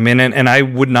 yeah. And I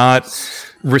would not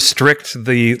restrict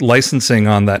the licensing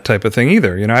on that type of thing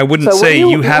either. I wouldn't say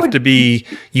you have to be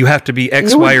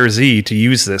X, Y, or Z to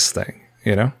use this thing.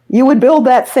 You would build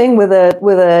that thing with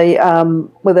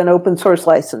an open source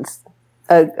license.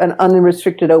 an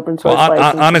unrestricted open source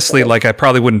license. Honestly, like I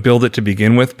probably wouldn't build it to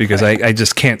begin with because I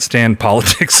just can't stand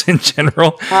politics in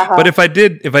general. But if I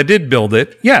did build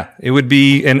it, yeah, it would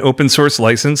be an open source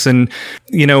license, and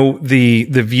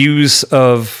the views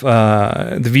of the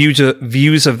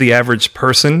average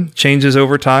person changes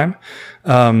over time.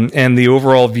 And the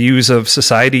overall views of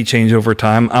society change over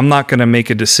time. I'm not going to make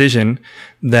a decision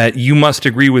that you must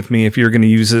agree with me if you're going to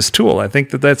use this tool. I think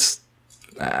that's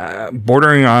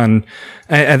bordering on.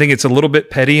 I think it's a little bit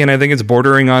petty, and I think it's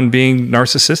bordering on being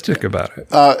narcissistic about it.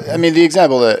 I mean, the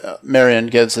example that Marion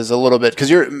gives is a little bit because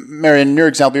Marion, in your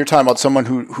example, you're talking about someone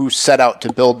who set out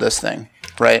to build this thing.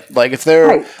 Right. Like if they're,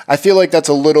 right. I feel like that's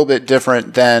a little bit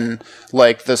different than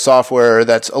like the software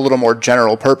that's a little more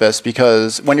general purpose,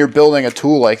 because when you're building a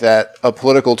tool like that, a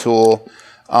political tool,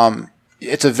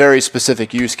 it's a very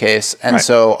specific use case. And right.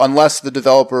 So unless the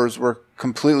developers were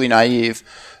completely naive,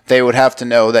 they would have to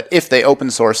know that if they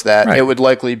open source that, right. It would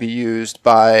likely be used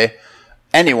by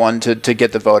anyone to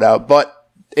get the vote out. But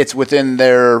it's within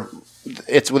their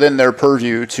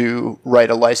purview to write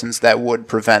a license that would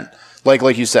prevent. Like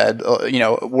you said,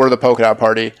 we're the Polkadot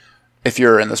party. If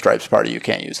you're in the Stripes party, you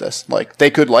can't use this. Like they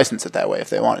could license it that way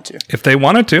if they wanted to. If they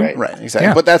wanted to, right, exactly.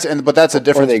 Yeah. But that's a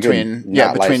difference between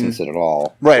license it at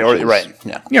all, right? Or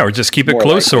just keep it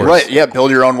closed source, right? Yeah,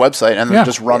 build your own website and then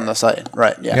just run the site,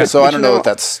 right? Yeah. So I don't know if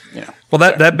that's Well,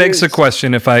 that begs the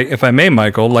question, if I may,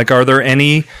 Michael. Like, are there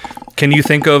any? Can you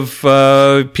think of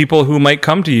people who might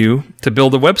come to you to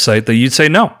build a website that you'd say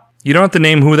no? You don't have to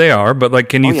name who they are, but like,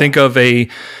 can you think of a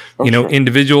sure.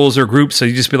 individuals or groups, so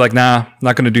you just be like, nah,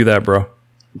 not going to do that, bro.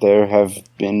 There have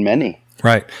been many.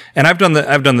 Right. And I've done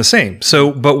the same.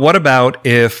 So, but what about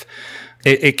if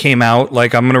it came out,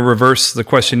 like, I'm going to reverse the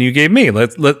question you gave me.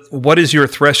 What is your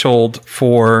threshold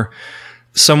for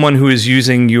someone who is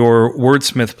using your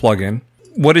Wordsmith plugin?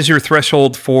 What is your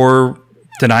threshold for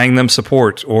denying them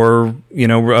support or,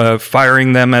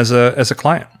 firing them as a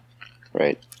client?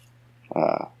 Right.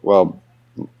 Well,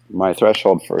 my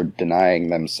threshold for denying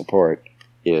them support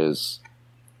is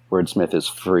Wordsmith is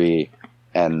free,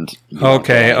 and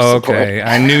okay.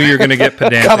 I knew you were going to get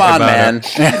pedantic. Come on, man.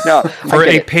 No, for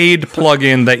a paid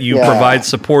plugin that you provide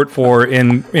support for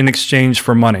in exchange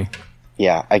for money.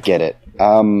 Yeah, I get it.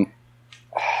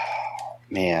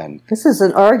 Man, this is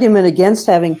an argument against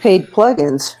having paid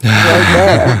plugins right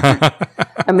there.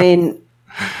 I mean,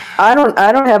 I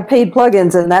don't have paid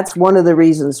plugins, and that's one of the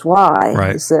reasons why.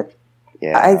 Right. Is that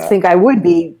I think I would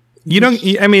be. You don't.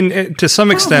 I mean, to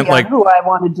some extent, like who I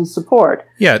wanted to support.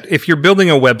 Yeah, if you're building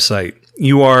a website,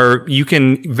 you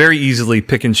can very easily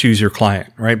pick and choose your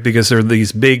client, right? Because there are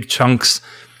these big chunks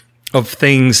of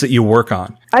things that you work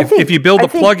on. If you build a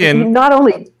plugin, not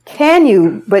only can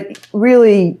you, but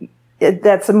really,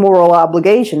 that's a moral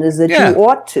obligation. Is that you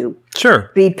ought to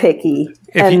be picky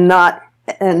If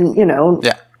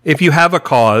you have a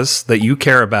cause that you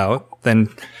care about, then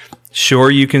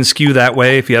sure, you can skew that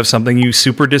way. If you have something you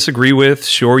super disagree with,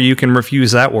 sure, you can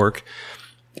refuse that work.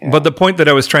 Yeah. But the point that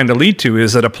I was trying to lead to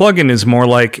is that a plugin is more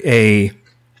like a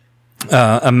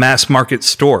mass market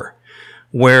store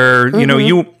where,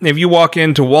 if you walk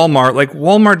into Walmart, like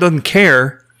Walmart doesn't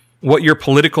care what your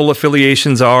political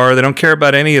affiliations are. They don't care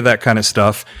about any of that kind of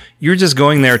stuff. You're just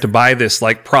going there to buy this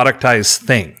like productized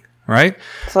thing. Right?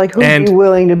 It's like, who are you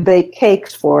willing to bake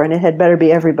cakes for? And it had better be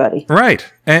everybody. Right.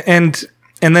 And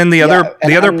then the other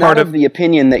part of the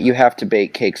opinion that you have to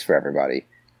bake cakes for everybody.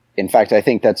 In fact, I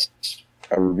think that's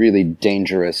a really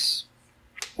dangerous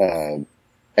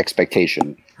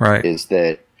expectation. Right. Is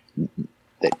that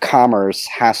commerce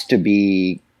has to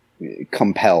be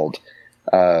compelled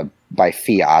by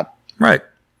fiat. Right.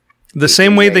 The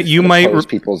same way that you might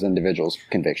people's individuals'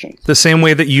 convictions. The same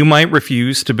way that you might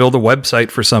refuse to build a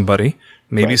website for somebody.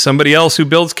 Maybe somebody else who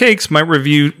builds cakes might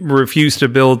refuse to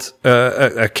build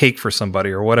a cake for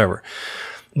somebody or whatever.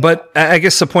 But I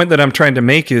guess the point that I'm trying to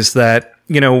make is that,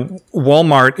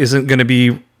 Walmart isn't going to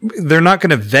be, they're not going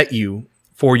to vet you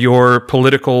for your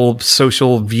political,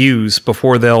 social views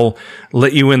before they'll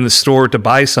let you in the store to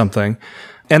buy something.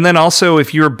 And then also,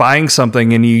 if you're buying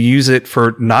something and you use it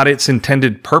for not its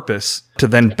intended purpose to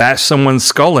then bash someone's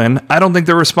skull in, I don't think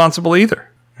they're responsible either.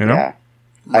 Yeah.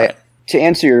 To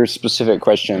answer your specific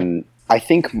question, I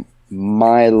think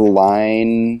my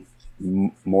line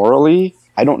morally,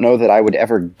 I don't know that I would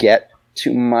ever get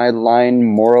to my line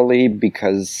morally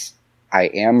because I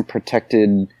am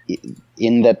protected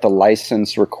in that the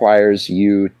license requires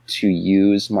you to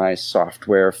use my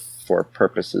software for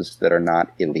purposes that are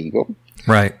not illegal.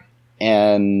 Right.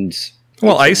 And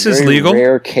ICE is legal.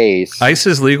 Rare case. ICE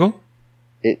is legal.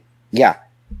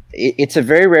 It's a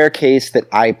very rare case that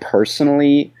I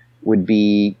personally would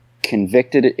be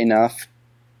convicted enough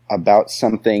about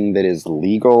something that is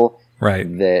legal, Right.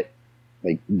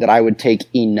 that I would take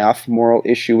enough moral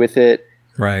issue with it,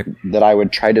 Right. that I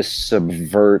would try to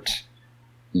subvert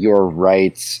your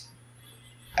rights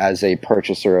as a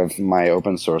purchaser of my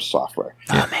open source software.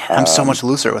 Oh, man, I'm so much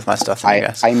looser with my stuff than you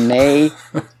guys. I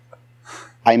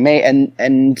may,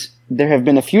 and there have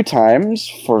been a few times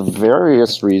for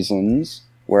various reasons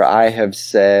where I have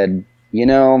said,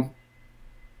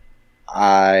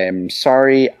 I'm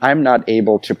sorry, I'm not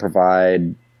able to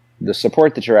provide the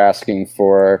support that you're asking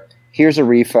for. Here's a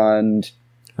refund.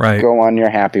 Right. Go on your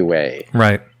happy way.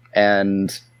 Right.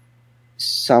 And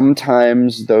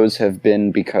sometimes those have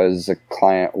been because a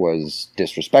client was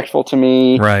disrespectful to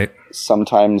me. Right.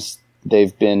 Sometimes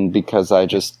they've been because I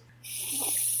just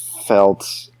felt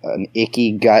an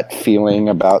icky gut feeling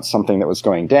about something that was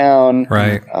going down.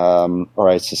 Right. Or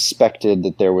I suspected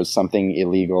that there was something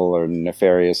illegal or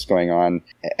nefarious going on.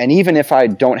 And even if I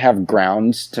don't have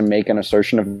grounds to make an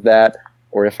assertion of that,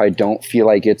 or if I don't feel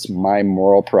like it's my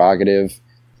moral prerogative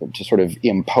to sort of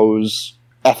impose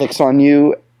ethics on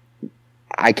you,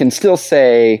 I can still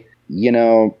say,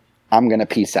 I'm going to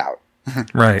peace out.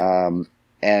 Right.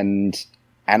 And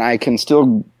I can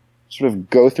still sort of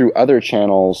go through other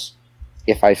channels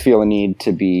if I feel a need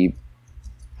to be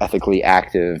ethically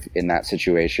active in that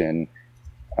situation,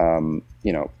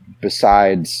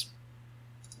 besides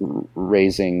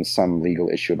raising some legal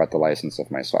issue about the license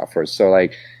of my software. So,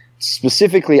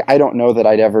 specifically, I don't know that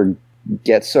I'd ever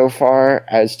get so far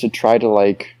as to try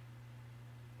to,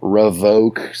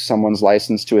 revoke someone's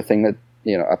license to a thing that,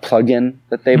 a plugin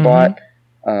that they bought.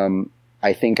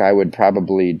 I think I would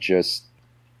probably just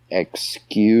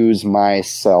excuse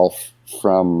myself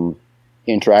from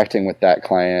interacting with that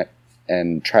client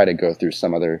and try to go through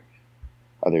some other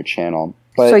channel.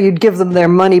 But, so you'd give them their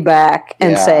money back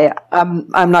and Yeah. say,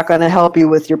 I'm not going to help you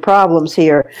with your problems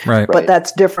here. Right. But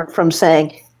that's different from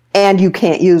saying, and you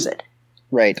can't use it.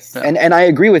 right. And I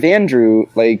agree with Andrew,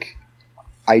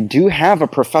 I do have a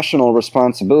professional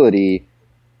responsibility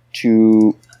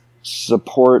to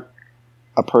support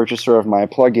a purchaser of my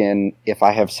plugin if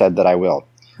I have said that I will.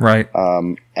 Right.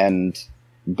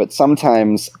 But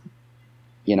sometimes,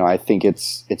 I think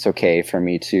it's okay for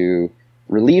me to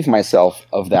relieve myself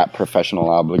of that professional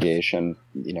obligation,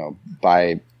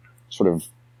 by sort of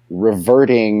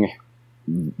reverting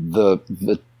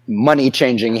the money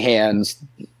changing hands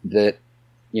that,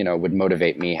 would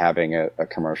motivate me having a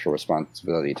commercial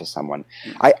responsibility to someone.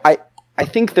 I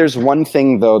think there's one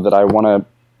thing though that I want to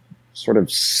sort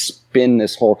of spin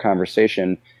this whole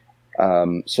conversation,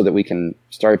 so that we can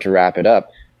start to wrap it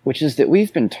up, which is that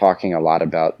we've been talking a lot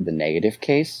about the negative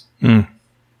case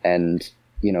and,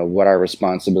 what our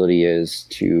responsibility is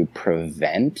to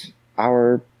prevent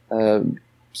our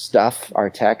stuff, our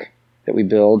tech that we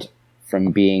build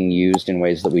from being used in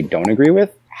ways that we don't agree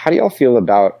with. How do y'all feel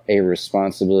about a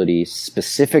responsibility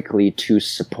specifically to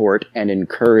support and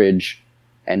encourage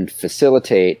and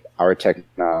facilitate our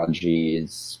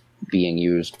technologies being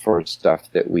used for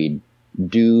stuff that we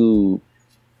do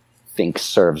think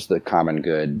serves the common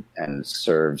good and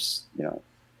serves,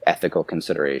 ethical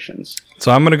considerations?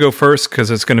 So I'm going to go first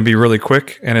because it's going to be really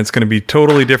quick and it's going to be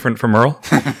totally different from Earl.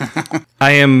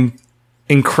 I am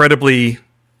incredibly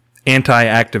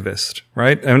anti-activist,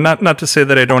 right? And not to say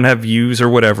that I don't have views or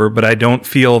whatever, but I don't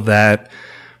feel that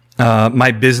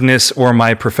my business or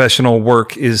my professional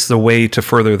work is the way to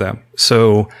further them.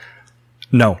 So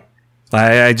no,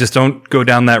 I just don't go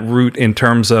down that route in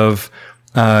terms of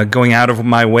going out of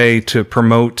my way to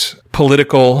promote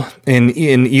political in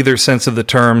either sense of the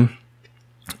term,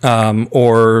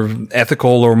 or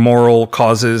ethical or moral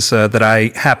causes that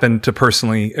I happen to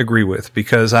personally agree with,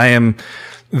 because I am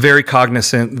very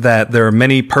cognizant that there are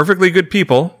many perfectly good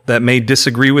people that may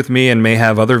disagree with me and may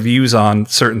have other views on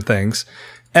certain things.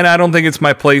 And I don't think it's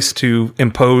my place to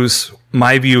impose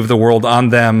my view of the world on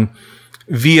them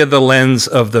via the lens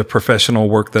of the professional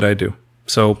work that I do.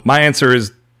 So my answer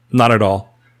is not at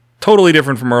all. Totally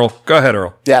different from Earl. Go ahead,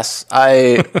 Earl. Yes,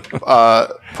 I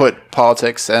put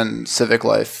politics and civic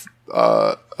life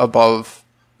above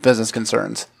business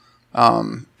concerns.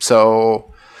 So,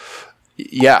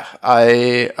 yeah,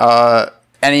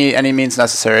 any means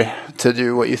necessary to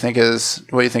do what you think is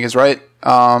right,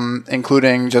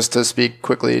 including, just to speak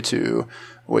quickly to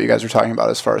what you guys are talking about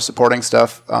as far as supporting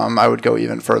stuff. I would go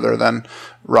even further than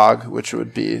ROG, which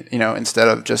would be, instead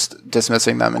of just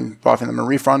dismissing them and offering them a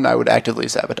refund, I would actively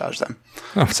sabotage them.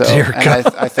 Oh, dear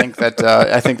God. I think that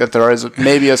there is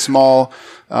maybe a small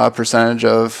percentage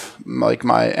of like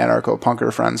my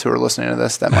anarcho-punker friends who are listening to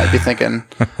this that might be thinking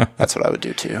that's what I would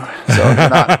do too.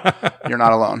 So you're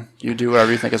not alone. You do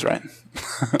whatever you think is right.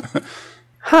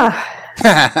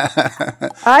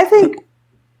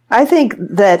 I think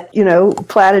that,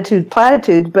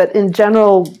 platitudes, but in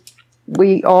general,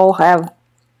 we all have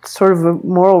sort of a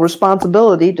moral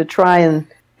responsibility to try and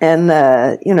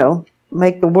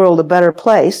make the world a better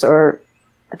place, or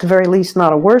at the very least,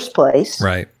 not a worse place.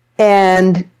 Right.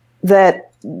 And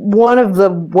that one of the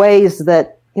ways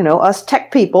that, us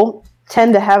tech people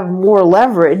tend to have more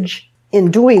leverage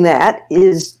in doing that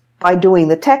is by doing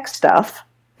the tech stuff.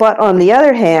 But on the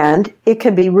other hand, it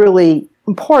can be really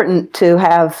important to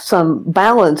have some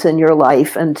balance in your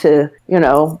life and to,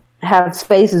 have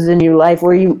spaces in your life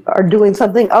where you are doing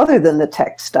something other than the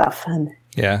tech stuff. And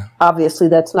yeah, obviously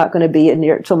that's not going to be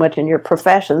so much in your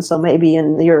profession. So maybe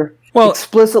in your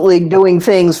explicitly doing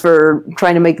things for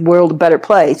trying to make the world a better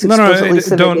place, explicitly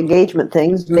civic engagement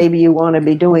things, maybe you want to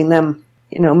be doing them,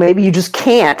 maybe you just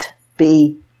can't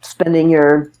be spending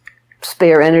your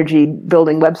spare energy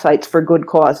building websites for good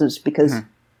causes because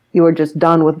you are just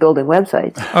done with building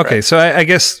websites. Okay, so I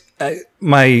guess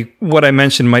what I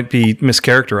mentioned might be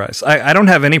mischaracterized. I don't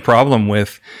have any problem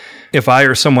with if I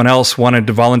or someone else wanted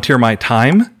to volunteer my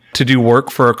time to do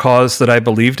work for a cause that I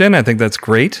believed in. I think that's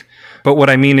great. But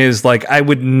what I mean is, like, I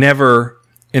would never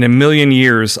in a million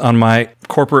years on my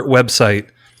corporate website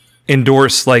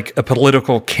endorse like a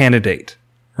political candidate,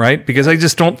 right? Because I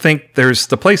just don't think there's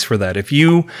the place for that. If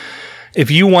you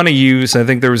want to use, I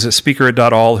think there was a speaker at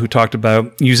 .all who talked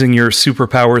about using your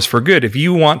superpowers for good. If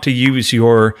you want to use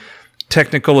your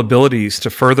technical abilities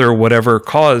to further whatever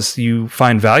cause you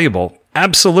find valuable,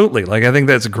 absolutely. Like, I think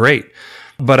that's great.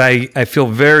 But I feel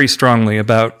very strongly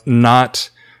about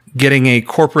not getting a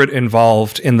corporate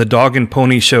involved in the dog and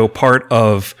pony show part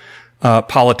of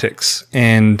politics,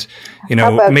 and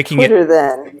How about making Twitter, it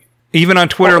then? Even on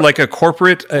Twitter, like a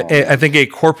corporate. I think a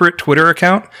corporate Twitter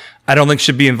account, I don't think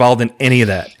should be involved in any of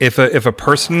that. If a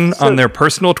person on their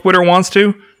personal Twitter wants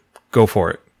to, go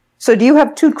for it. So do you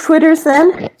have 2 Twitters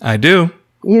then? I do.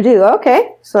 You do?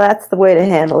 Okay. So that's the way to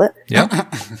handle it. Yeah.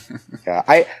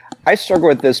 Yeah, I struggle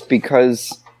with this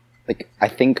because, like, I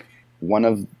think one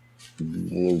of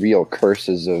the real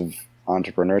curses of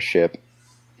entrepreneurship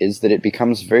is that it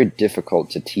becomes very difficult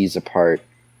to tease apart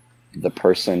the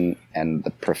person and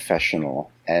the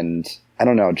professional. And I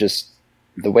don't know, just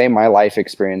the way my life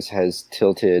experience has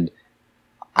tilted,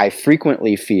 I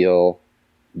frequently feel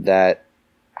that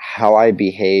how I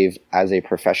behave as a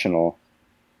professional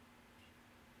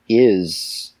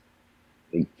is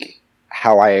like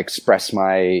how I express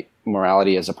my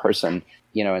morality as a person,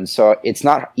 and so it's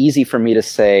not easy for me to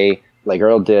say, like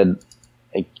Earl did,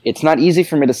 it's not easy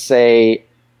for me to say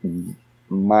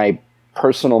my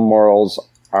personal morals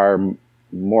are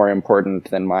more important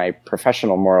than my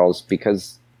professional morals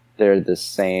because they're the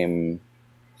same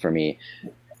for me.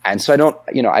 And so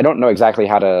I don't know exactly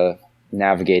how to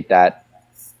navigate that,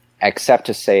 except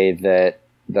to say that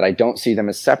I don't see them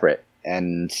as separate.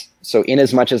 And so in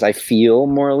as much as I feel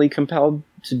morally compelled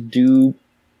to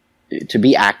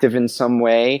be active in some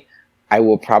way, I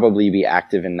will probably be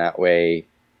active in that way,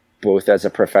 both as a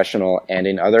professional and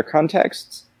in other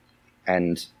contexts.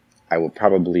 And I will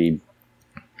probably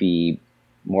be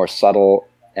more subtle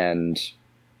and,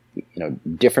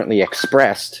 differently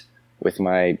expressed with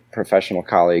my professional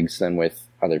colleagues than with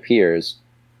other peers.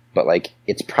 But like,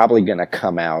 it's probably going to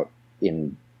come out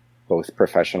in both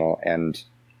professional and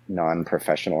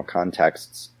non-professional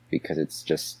contexts because it's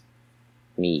just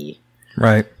me.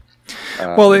 Right.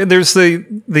 Well, there's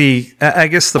I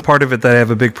guess the part of it that I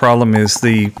have a big problem is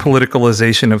the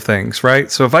politicalization of things, right?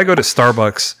 So if I go to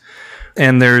Starbucks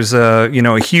and there's a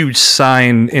huge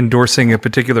sign endorsing a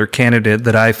particular candidate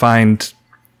that I find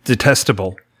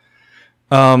detestable,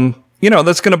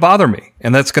 that's going to bother me,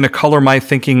 and that's going to color my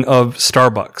thinking of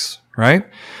Starbucks, right?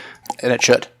 And it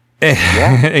should.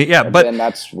 Yeah, and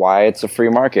that's why it's a free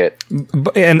market.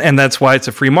 And that's why it's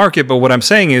a free market. But what I'm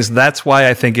saying is that's why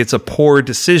I think it's a poor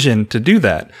decision to do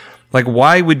that. Like,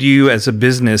 why would you, as a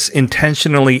business,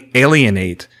 intentionally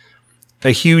alienate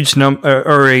a huge number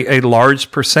or a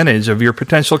large percentage of your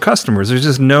potential customers? There's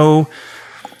just no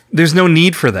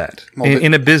need for that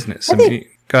in a business.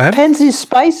 Go ahead. Penzies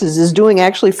Spices is doing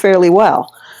actually fairly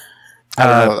well.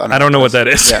 I don't know what that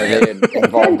is. Yeah, they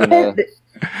involved in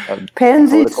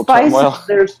Penzies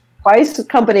Spices. Spice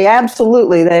company,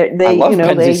 absolutely. They I love you know,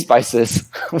 Penzies spices.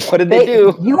 What did they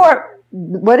do?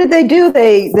 What did they do?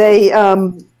 They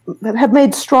have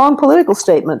made strong political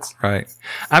statements. Right.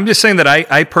 I'm just saying that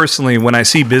I personally, when I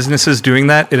see businesses doing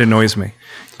that, it annoys me.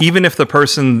 Even if the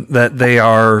person that they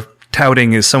are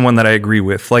touting is someone that I agree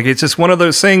with. Like, it's just one of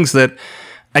those things that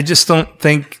I just don't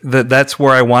think that that's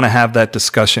where I want to have that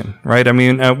discussion, right? I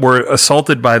mean, we're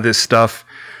assaulted by this stuff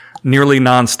nearly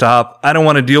nonstop. I don't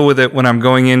want to deal with it when I'm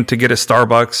going in to get a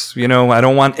Starbucks. You know, I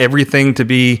don't want everything to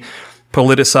be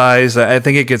politicized. I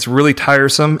think it gets really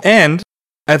tiresome, and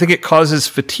I think it causes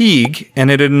fatigue, and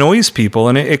it annoys people,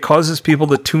 and it causes people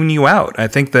to tune you out. I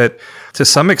think that to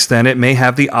some extent it may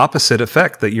have the opposite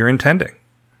effect that you're intending.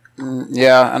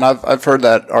 Yeah, and I've heard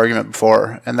that argument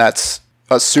before, and that's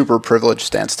a super privileged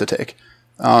stance to take,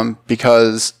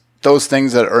 because those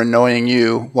things that are annoying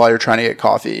you while you're trying to get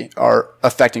coffee are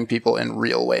affecting people in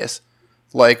real ways.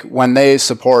 Like when they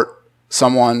support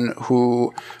someone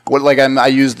who, I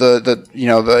used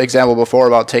the example before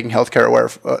about taking healthcare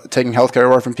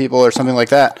away from people or something like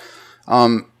that.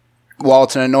 While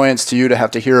it's an annoyance to you to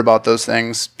have to hear about those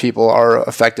things, people are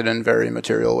affected in very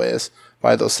material ways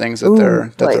by those things that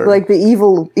they're like the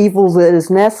evil that is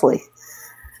Nestle.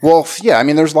 Well, yeah, I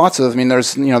mean, there's lots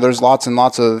and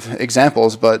lots of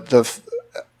examples, but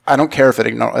I don't care if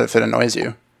it annoys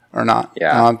you or not.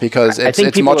 Yeah. Because it's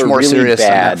much more really serious than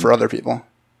that for other people.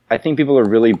 I think people are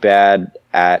really bad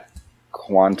at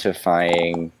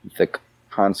quantifying the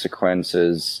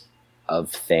consequences of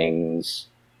things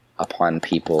upon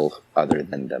people other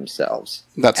than themselves.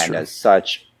 That's true. And as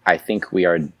such, I think we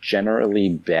are generally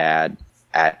bad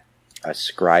at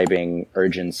ascribing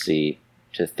urgency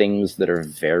to things that are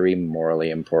very morally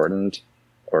important,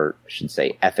 or I should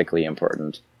say ethically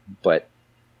important, but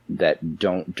that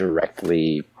don't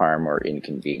directly harm or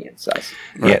inconvenience us.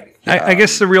 Right. Yeah. I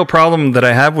guess the real problem that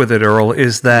I have with it, Earl,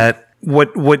 is that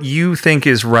what you think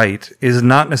is right is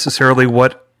not necessarily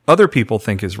what other people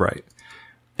think is right.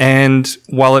 And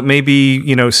while it may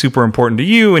be, super important to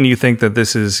you and you think that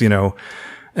this is, an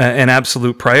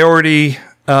absolute priority,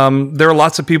 there are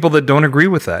lots of people that don't agree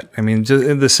with that. I mean, just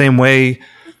in the same way,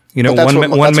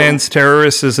 one man's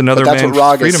terrorist is another man's freedom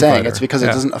fighter. That's what Rog is saying. It's because it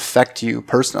doesn't affect you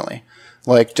personally.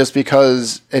 Like, just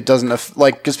because ICE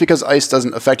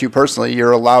doesn't affect you personally, you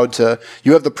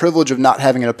have the privilege of not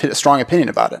having a strong opinion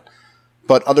about it.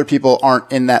 But other people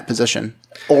aren't in that position.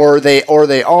 Or they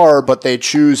are, but they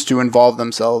choose to involve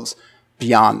themselves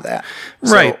beyond that.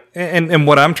 Right. And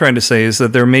what I'm trying to say is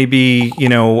that there may be,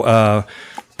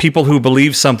 people who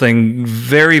believe something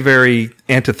very, very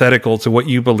antithetical to what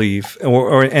you believe,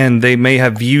 and they may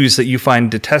have views that you find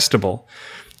detestable.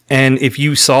 And if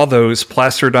you saw those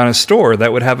plastered on a store,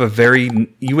 you would have a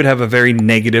very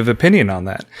negative opinion on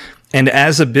that. And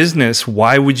as a business,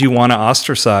 why would you want to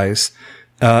ostracize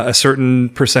a certain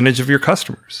percentage of your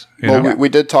customers? We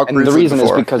did talk briefly before. And the reason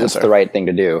is because it's the right thing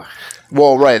to do.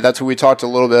 Well, right. That's what we talked a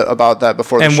little bit about that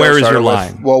before the show started. And where is your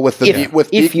line?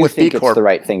 If B Corp, the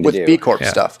right thing to do. With B Corp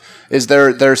stuff, is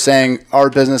they're saying our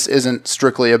business isn't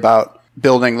strictly about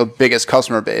building the biggest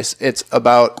customer base. It's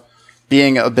about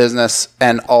being a business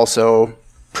and also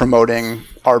promoting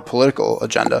our political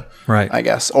agenda, right? I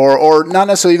guess, or not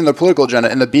necessarily even the political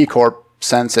agenda. In the B Corp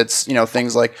sense, it's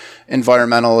things like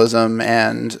environmentalism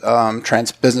and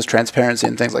business transparency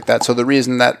and things like that. So the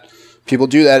reason that people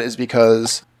do that is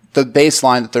because the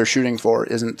baseline that they're shooting for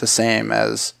isn't the same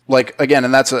as, like, again,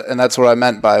 and that's what I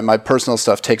meant by my personal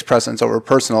stuff takes precedence over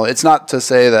personal. It's not to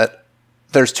say that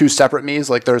there's two separate me's,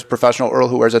 like there's professional Earl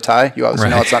who wears a tie. You obviously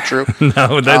know it's not true.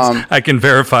 No, I can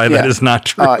verify that is not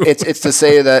true. It's to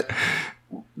say that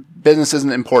business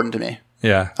isn't important to me.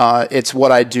 Yeah. It's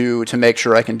what I do to make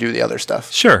sure I can do the other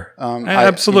stuff. Sure.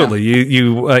 Absolutely.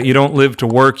 You don't live to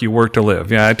work, you work to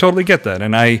live. Yeah, I totally get that.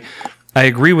 And I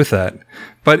agree with that.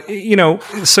 But,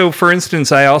 so for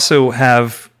instance, I also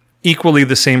have equally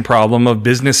the same problem of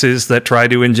businesses that try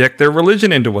to inject their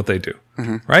religion into what they do.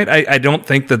 Mm-hmm. Right? I don't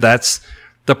think that that's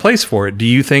the place for it. Do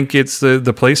you think it's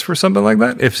the place for something like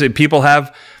that? If people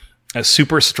have a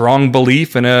super strong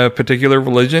belief in a particular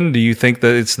religion, do you think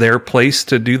that it's their place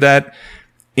to do that,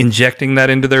 injecting that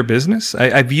into their business?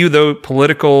 I view the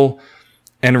political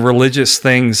and religious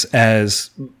things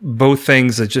as both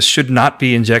things that just should not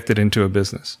be injected into a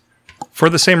business for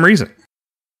the same reason.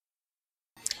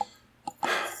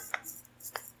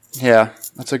 Yeah,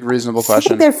 that's a reasonable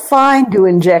question. I think they're fine to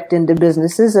inject into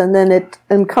businesses, and then it's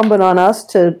incumbent on us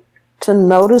to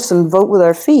notice and vote with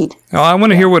our feet. Well, I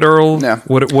want to hear what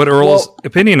Earl's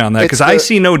opinion on that, because I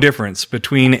see no difference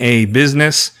between a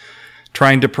business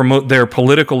trying to promote their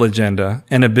political agenda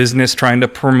and a business trying to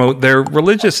promote their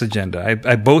religious agenda.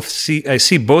 I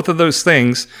see both of those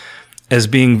things as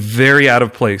being very out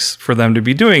of place for them to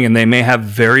be doing, and they may have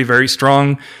very, very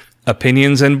strong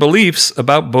opinions and beliefs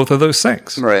about both of those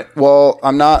things. Right. Well,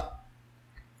 I'm not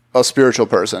a spiritual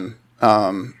person.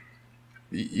 I'm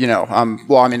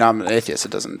an atheist.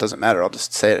 It doesn't matter. I'll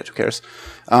just say it. Who cares?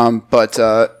 But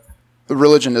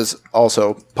religion is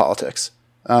also politics.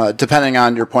 Depending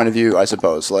on your point of view, I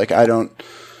suppose.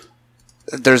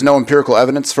 There's no empirical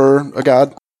evidence for a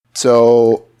God,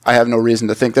 so I have no reason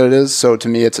to think that it is. So to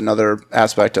me, it's another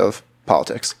aspect of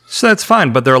politics. So that's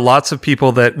fine, but there are lots of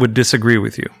people that would disagree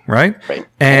with you, right? Right.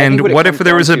 And what if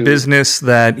there was a business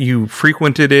that you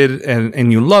frequented it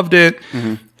and you loved it,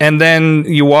 and then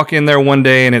you walk in there one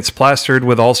day and it's plastered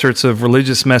with all sorts of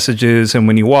religious messages, and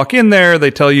when you walk in there,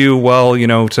 they tell you, well,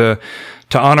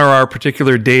 to honor our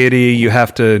particular deity, you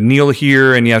have to kneel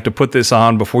here and you have to put this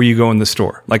on before you go in the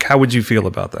store. Like, how would you feel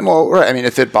about that? Well, right. I mean,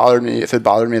 if it bothered me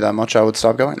that much, I would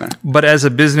stop going there. But as a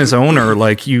business owner,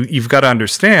 like you've got to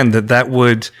understand that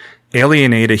would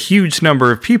alienate a huge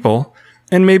number of people,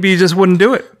 and maybe you just wouldn't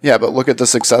do it. Yeah, but look at the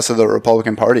success of the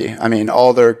Republican Party. I mean,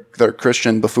 all their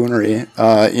Christian buffoonery.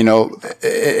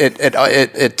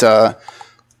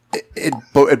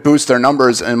 It boosts their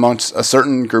numbers amongst a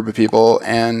certain group of people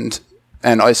and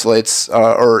isolates,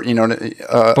 But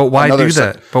why do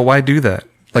that? But why do that?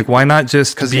 Like, why not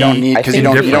just because you don't need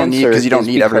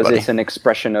everybody. It's an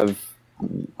expression of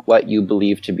what you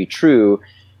believe to be true,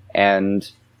 and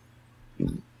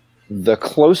the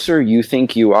closer you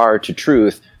think you are to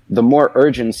truth, the more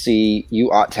urgency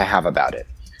you ought to have about it.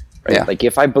 Right? Yeah. Like,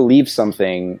 if I believe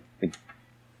something,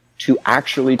 to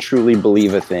actually truly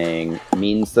believe a thing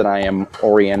means that I am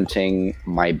orienting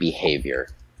my behavior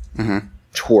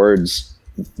towards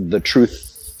the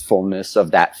truthfulness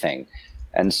of that thing.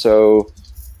 And so,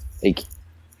 like,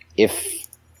 if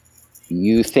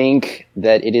you think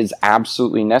that it is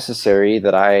absolutely necessary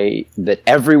that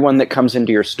everyone that comes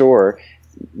into your store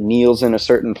kneels in a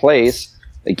certain place,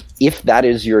 like, if that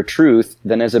is your truth,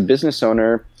 then as a business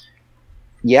owner,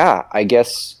 yeah, I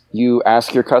guess you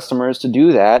ask your customers to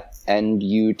do that, and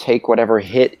you take whatever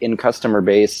hit in customer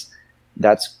base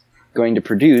that's going to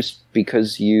produce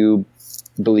because you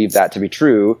believe that to be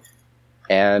true.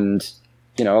 And,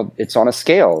 it's on a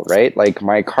scale, right? Like,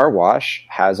 my car wash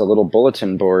has a little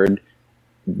bulletin board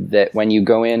that when you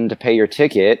go in to pay your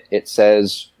ticket, it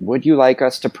says, "Would you like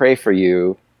us to pray for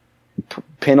you?"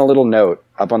 Pin a little note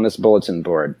up on this bulletin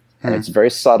board. And it's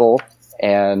very subtle,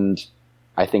 and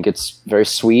I think it's very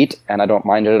sweet, and I don't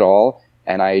mind it at all.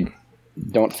 And I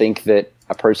don't think that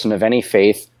a person of any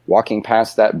faith walking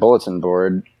past that bulletin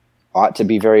board ought to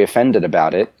be very offended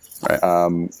about it. Right.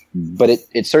 But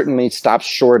it certainly stops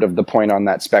short of the point on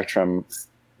that spectrum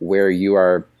where you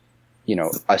are,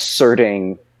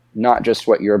 asserting not just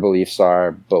what your beliefs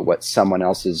are, but what someone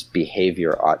else's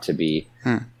behavior ought to be.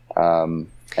 And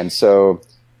so,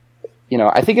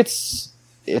 I think it's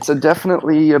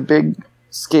definitely a big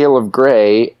scale of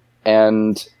gray.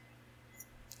 And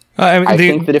I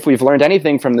think that if we've learned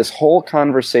anything from this whole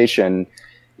conversation,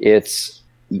 it's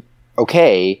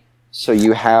okay. So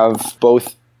you have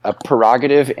both a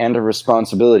prerogative and a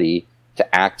responsibility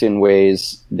to act in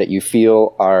ways that you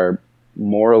feel are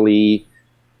morally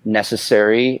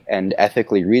necessary and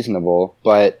ethically reasonable.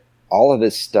 But all of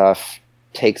this stuff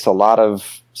takes a lot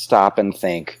of stop and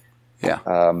think. Yeah.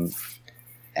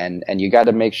 And you got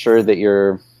to make sure that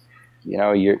you're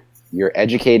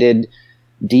educated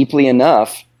deeply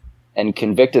enough and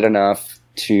convicted enough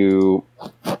to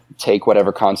take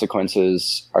whatever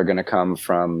consequences are going to come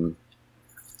from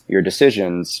your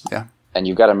decisions. Yeah. And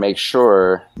you've got to make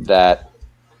sure that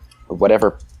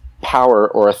whatever power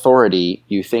or authority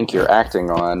you think you're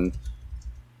acting on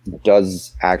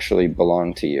does actually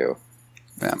belong to you.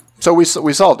 Yeah. So we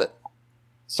solved it.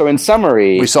 So in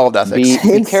summary, we solved ethics.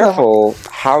 Be careful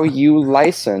how you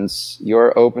license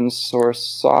your open source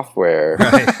software.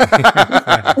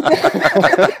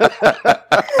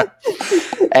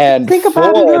 And Think for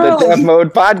about it the Dev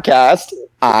Mode Podcast,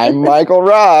 I'm Michael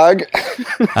Rogg.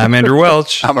 I'm Andrew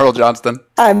Welch. I'm Earl Johnston.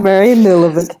 I'm Mary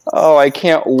Milovich. Oh, I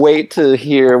can't wait to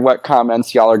hear what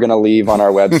comments y'all are going to leave on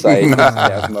our website,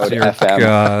 DevMode.fm.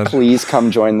 God. Please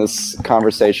come join this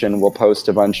conversation. We'll post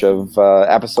a bunch of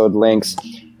episode links.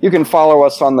 You can follow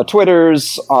us on the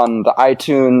Twitters, on the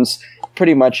iTunes,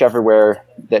 pretty much everywhere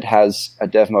that has a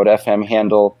DevMode.fm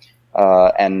handle.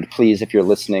 And please, if you're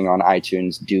listening on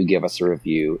iTunes, do give us a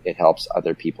review. It helps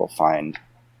other people find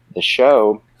the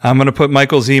show. I'm going to put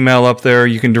Michael's email up there.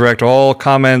 You can direct all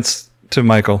comments to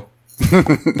Michael.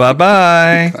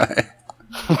 Bye-bye.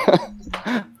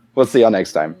 Well, We'll see y'all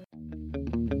next time.